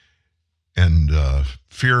and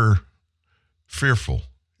fearful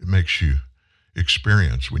it makes you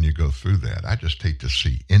experience when you go through that. I just hate to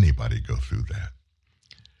see anybody go through that.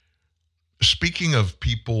 Speaking of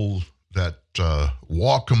people that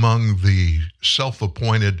walk among the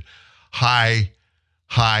self-appointed high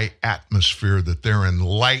atmosphere, that they're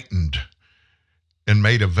enlightened and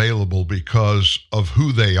made available because of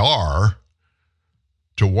who they are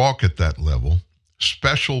to walk at that level,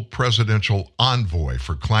 Special Presidential Envoy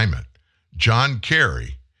for Climate, John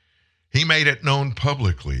Kerry, he made it known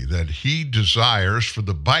publicly that he desires for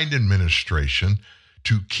the Biden administration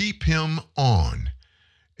to keep him on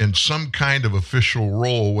in some kind of official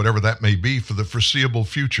role, whatever that may be, for the foreseeable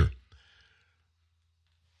future.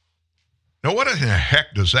 Now, what in the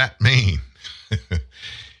heck does that mean?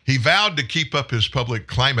 He vowed to keep up his public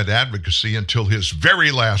climate advocacy until his very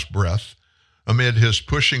last breath, amid his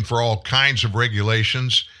pushing for all kinds of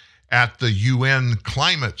regulations at the UN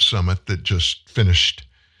Climate Summit that just finished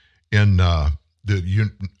in where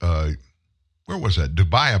was that?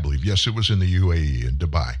 Dubai, I believe. Yes, it was in the UAE, in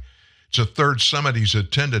Dubai. It's a third summit he's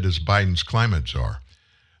attended as Biden's climate czar.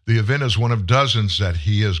 The event is one of dozens that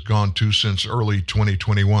he has gone to since early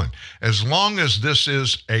 2021. As long as this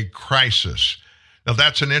is a crisis. Now,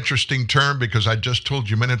 that's an interesting term because I just told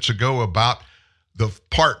you minutes ago about the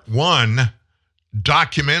part one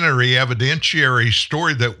documentary evidentiary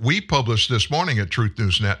story that we published this morning at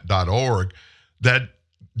truthnewsnet.org that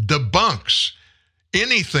debunks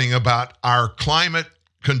anything about our climate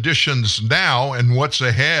conditions now and what's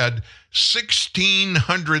ahead.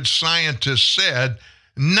 1,600 scientists said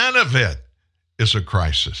none of it is a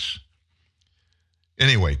crisis.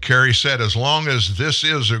 Anyway, Kerry said, as long as this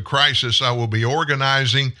is a crisis, I will be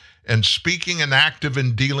organizing and speaking and active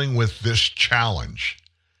in dealing with this challenge.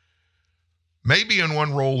 Maybe in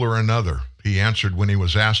one role or another, he answered when he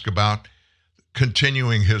was asked about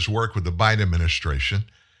continuing his work with the Biden administration.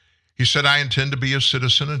 He said, I intend to be a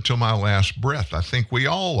citizen until my last breath. I think we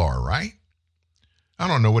all are, right? I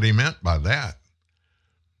don't know what he meant by that.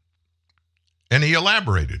 And he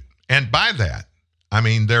elaborated. And by that, I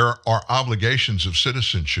mean, there are obligations of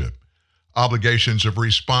citizenship, obligations of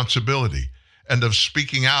responsibility, and of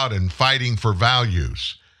speaking out and fighting for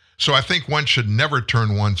values. So I think one should never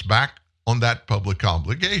turn one's back on that public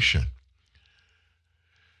obligation.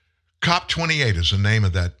 COP28 is the name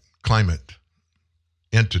of that climate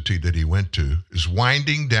entity that he went to, is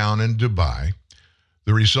winding down in Dubai.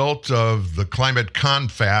 The result of the climate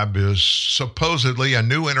confab is supposedly a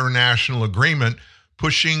new international agreement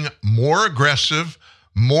pushing more aggressive,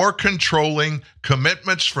 more controlling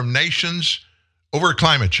commitments from nations over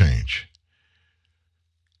climate change.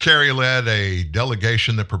 Kerry led a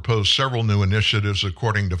delegation that proposed several new initiatives,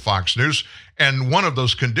 according to Fox News, and one of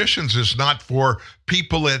those conditions is not for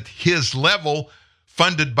people at his level,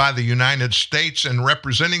 funded by the United States and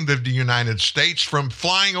representing the United States, from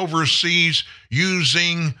flying overseas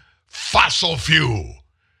using fossil fuel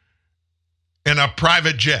in a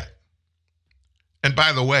private jet. And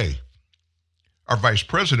by the way, our vice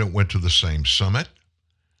president went to the same summit.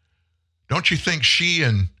 Don't you think she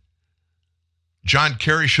and John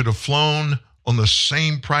Kerry should have flown on the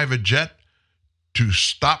same private jet to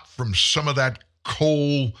stop from some of that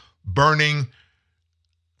coal burning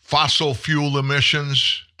fossil fuel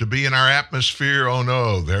emissions to be in our atmosphere? Oh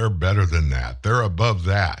no, they're better than that. They're above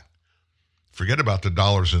that. Forget about the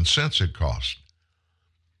dollars and cents it costs.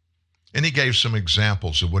 And he gave some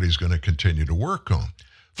examples of what he's going to continue to work on.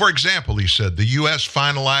 For example, he said the U.S.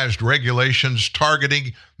 finalized regulations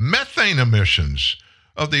targeting methane emissions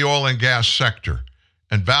of the oil and gas sector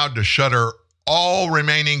and vowed to shutter all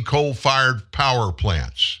remaining coal-fired power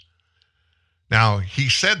plants. Now, he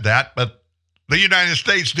said that, but the United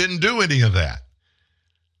States didn't do any of that.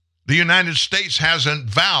 The United States hasn't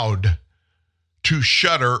vowed to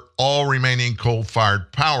shutter all remaining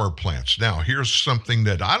coal-fired power plants. Now, here's something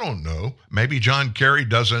that I don't know. Maybe John Kerry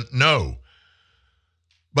doesn't know.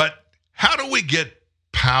 But how do we get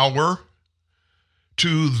power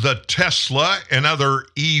to the Tesla and other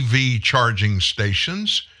EV charging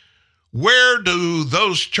stations? Where do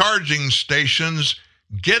those charging stations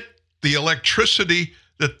get the electricity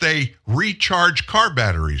that they recharge car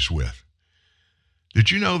batteries with? Did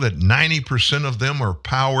you know that 90% of them are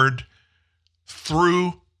powered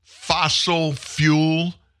through fossil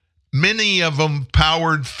fuel? Many of them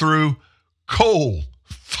powered through coal,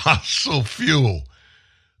 fossil fuel,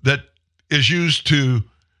 that is used to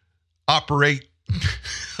operate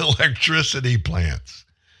electricity plants.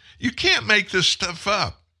 You can't make this stuff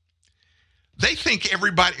up. They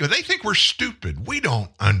think we're stupid. We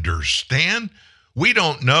don't understand. We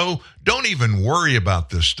don't know. Don't even worry about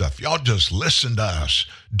this stuff. Y'all just listen to us.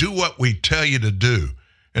 Do what we tell you to do.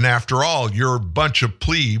 And after all, you're a bunch of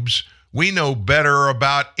plebes. We know better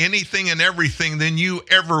about anything and everything than you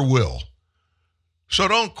ever will. So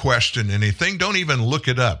don't question anything. Don't even look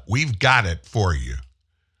it up. We've got it for you.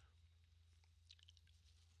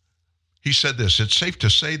 He said this: it's safe to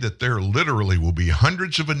say that there literally will be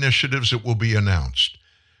hundreds of initiatives that will be announced,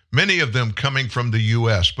 many of them coming from the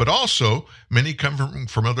U.S., but also many come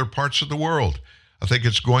from other parts of the world. I think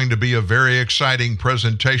it's going to be a very exciting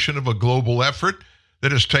presentation of a global effort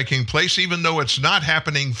that is taking place, even though it's not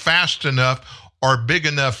happening fast enough or big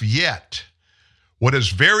enough yet. What is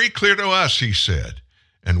very clear to us, he said,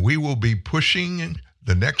 and we will be pushing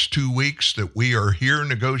the next 2 weeks that we are here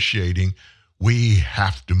negotiating, we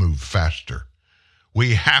have to move faster.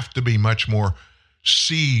 We have to be much more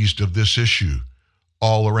seized of this issue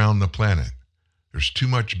all around the planet. There's too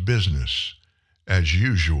much business, as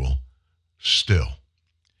usual, still.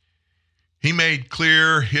 He made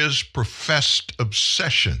clear his professed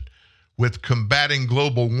obsession with combating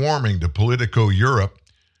global warming to Politico Europe.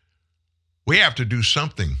 We have to do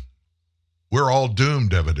something. We're all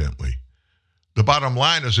doomed, evidently. The bottom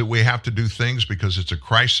line is that we have to do things because it's a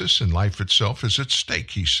crisis and life itself is at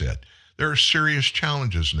stake, he said. There are serious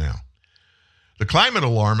challenges now. The climate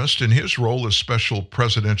alarmist, in his role as special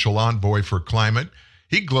presidential envoy for climate,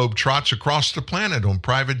 he globetrots across the planet on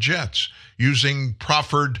private jets, using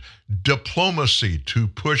proffered diplomacy to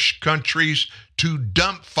push countries to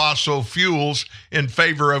dump fossil fuels in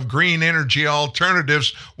favor of green energy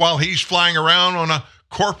alternatives while he's flying around on a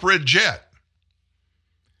corporate jet.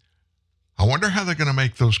 I wonder how they're going to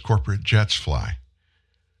make those corporate jets fly.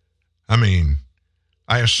 I mean,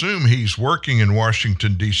 I assume he's working in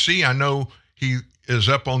Washington, D.C. I know he is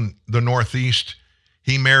up on the Northeast.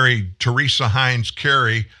 He married Teresa Heinz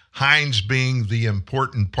Kerry, Heinz being the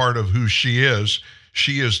important part of who she is.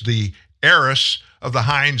 She is the heiress of the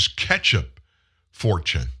Heinz ketchup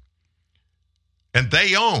fortune. And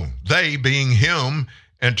they being him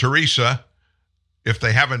and Teresa, if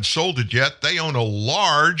they haven't sold it yet, they own a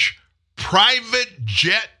large private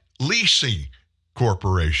jet leasing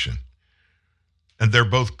corporation. And they're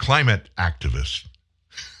both climate activists.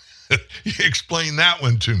 Explain that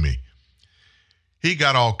one to me. He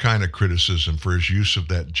got all kind of criticism for his use of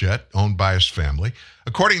that jet owned by his family.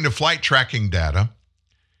 According to flight tracking data,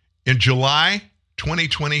 in July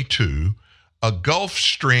 2022, a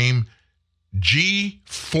Gulfstream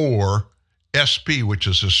G4 SP, which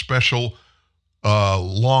is a special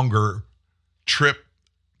longer trip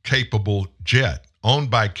capable jet owned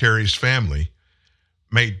by Kerry's family,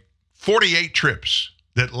 made 48 trips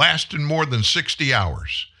that lasted more than 60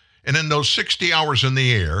 hours. And in those 60 hours in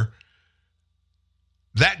the air,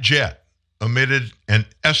 that jet emitted an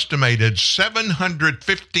estimated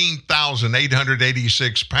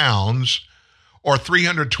 715,886 pounds or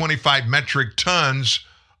 325 metric tons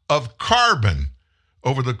of carbon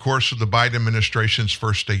over the course of the Biden administration's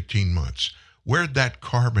first 18 months. Where'd that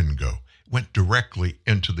carbon go? It went directly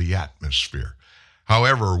into the atmosphere.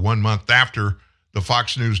 However, 1 month after the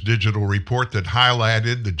Fox News digital report that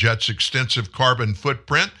highlighted the jet's extensive carbon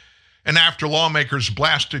footprint, and after lawmakers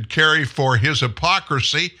blasted Kerry for his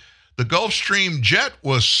hypocrisy, the Gulfstream jet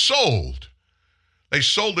was sold. They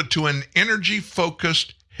sold it to an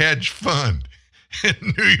energy-focused hedge fund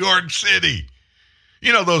in New York City.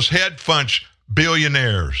 You know, those hedge fund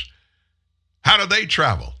billionaires. How do they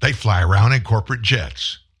travel? They fly around in corporate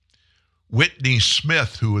jets. Whitney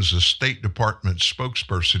Smith, who is a State Department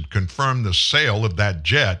spokesperson, confirmed the sale of that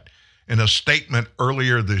jet in a statement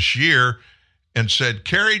earlier this year and said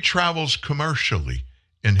Kerry travels commercially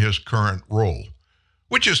in his current role,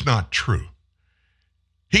 which is not true.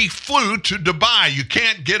 He flew to Dubai. You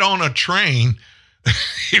can't get on a train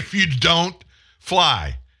if you don't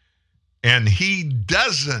fly. And he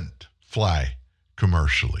doesn't fly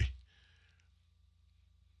commercially.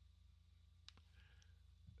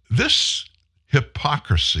 This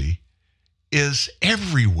hypocrisy is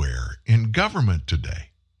everywhere in government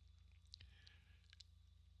today.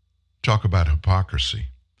 Talk about hypocrisy.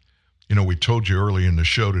 You know, we told you early in the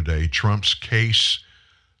show today, Trump's case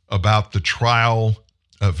about the trial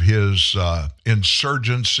of his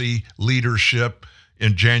insurgency leadership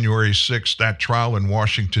in January 6th, that trial in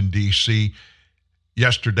Washington, D.C.,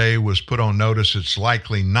 yesterday was put on notice. It's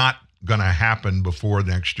likely not going to happen before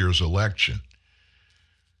next year's election.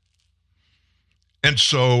 And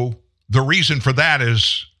so the reason for that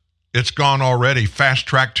is it's gone already,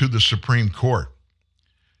 fast-tracked to the Supreme Court.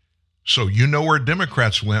 So you know where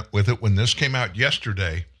Democrats went with it when this came out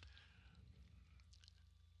yesterday.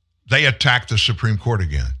 They attacked the Supreme Court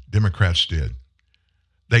again. Democrats did.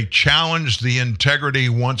 They challenged the integrity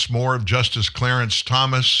once more of Justice Clarence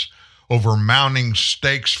Thomas over mounting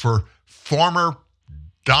stakes for former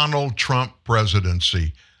Donald Trump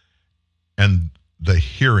presidency and the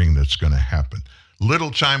hearing that's going to happen.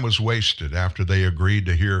 Little time was wasted after they agreed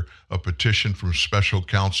to hear a petition from special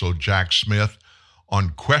counsel Jack Smith on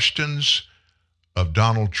questions of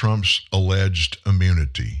Donald Trump's alleged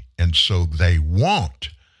immunity. And so they want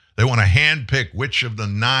to handpick which of the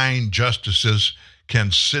 9 justices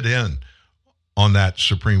can sit in on that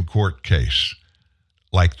Supreme Court case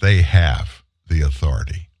like they have the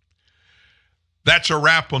authority. That's a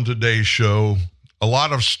wrap on today's show. A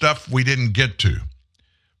lot of stuff we didn't get to.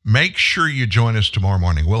 Make sure you join us tomorrow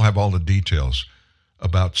morning. We'll have all the details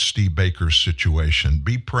about Steve Baker's situation.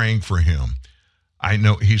 Be praying for him. I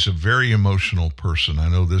know he's a very emotional person. I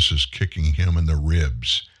know this is kicking him in the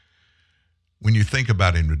ribs. When you think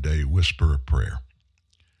about him today, whisper a prayer.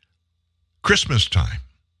 Christmas time,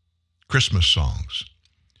 Christmas songs.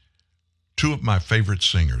 2 of my favorite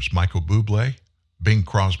singers, Michael Bublé, Bing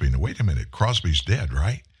Crosby. Now, wait a minute, Crosby's dead,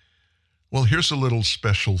 right? Well, here's a little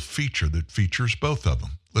special feature that features both of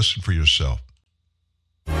them. Listen for yourself.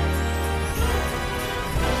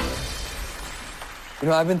 You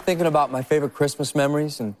know, I've been thinking about my favorite Christmas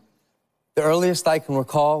memories, and the earliest I can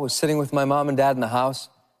recall was sitting with my mom and dad in the house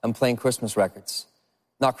and playing Christmas records.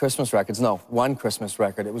 Not Christmas records, no, one Christmas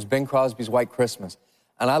record. It was Bing Crosby's White Christmas.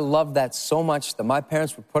 And I loved that so much that my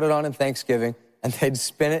parents would put it on in Thanksgiving, and they'd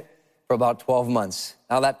spin it for about 12 months.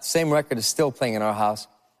 Now, that same record is still playing in our house,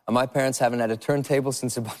 and my parents haven't had a turntable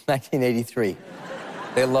since about 1983.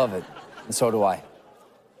 They love it, and so do I.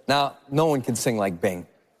 Now, no one can sing like Bing.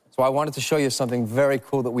 So I wanted to show you something very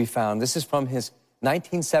cool that we found. This is from his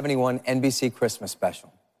 1971 NBC Christmas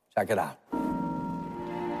special. Check it out.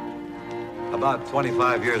 About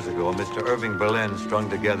 25 years ago, Mr. Irving Berlin strung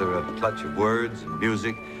together a clutch of words and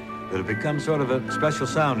music that have become sort of a special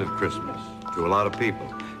sound of Christmas to a lot of people.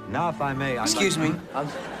 Now, if I may... Excuse me. I'm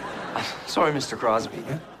sorry, Mr. Crosby.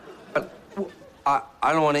 But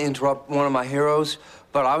I don't want to interrupt one of my heroes,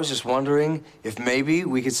 but I was just wondering if maybe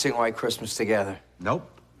we could sing White Christmas together. Nope.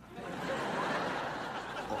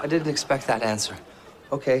 I didn't expect that answer.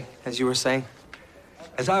 Okay, as you were saying.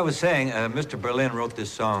 As I was saying, Mr. Berlin wrote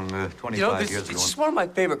this song 25 years ago. This is one of my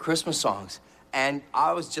favorite Christmas songs, and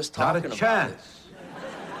I was just talking about it. Not a chance.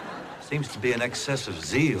 Seems to be an excess of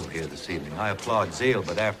zeal here this evening. I applaud zeal,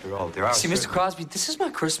 but after all, there are... See, Mr. Crosby, this is my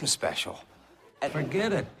Christmas special. And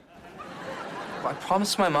forget it. I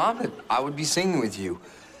promised my mom that I would be singing with you,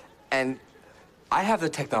 and I have the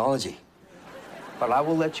technology, but I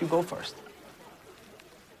will let you go first.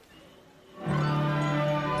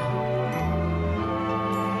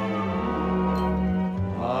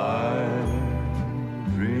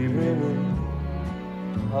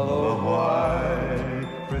 Of a white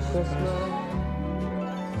Christmas,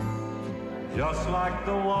 just like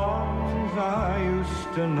the ones I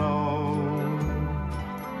used to know,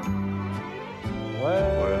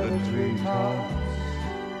 where the treetops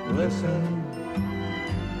listen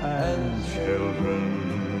and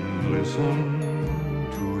children listen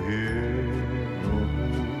to hear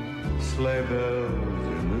sleigh bells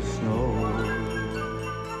in the snow.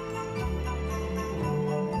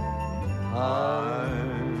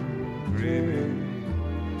 I'm dreaming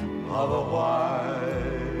of a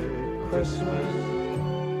white Christmas,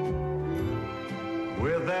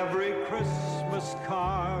 with every Christmas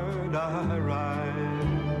card I write.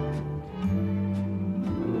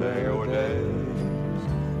 May your days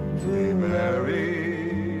be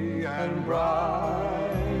merry and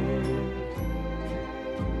bright,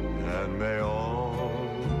 and may all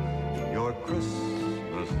your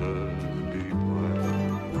Christmases be bright.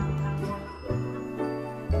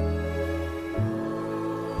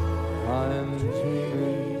 I'm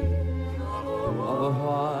dreaming of a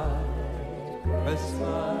white Christmas,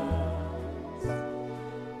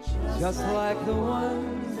 just like the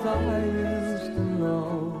ones I used to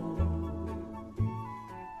know,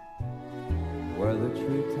 where the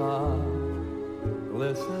treetops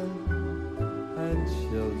glisten and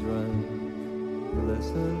children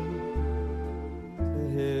listen to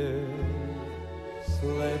hear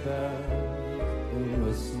sleigh bells in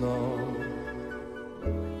the snow.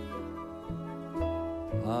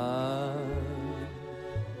 I'm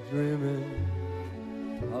dreaming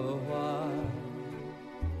of a white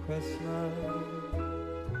Christmas,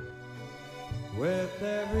 with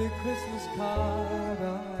every Christmas card I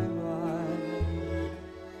write.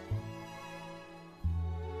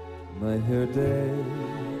 My dear day,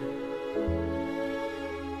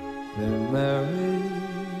 they're merry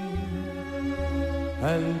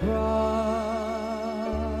and bright,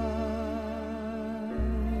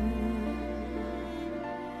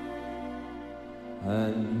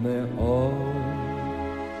 and may all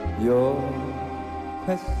your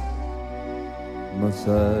Christmases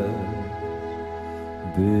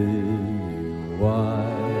be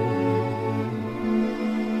white.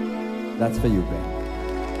 That's for you, Ben.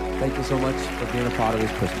 Thank you so much for being a part of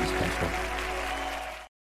this Christmas special.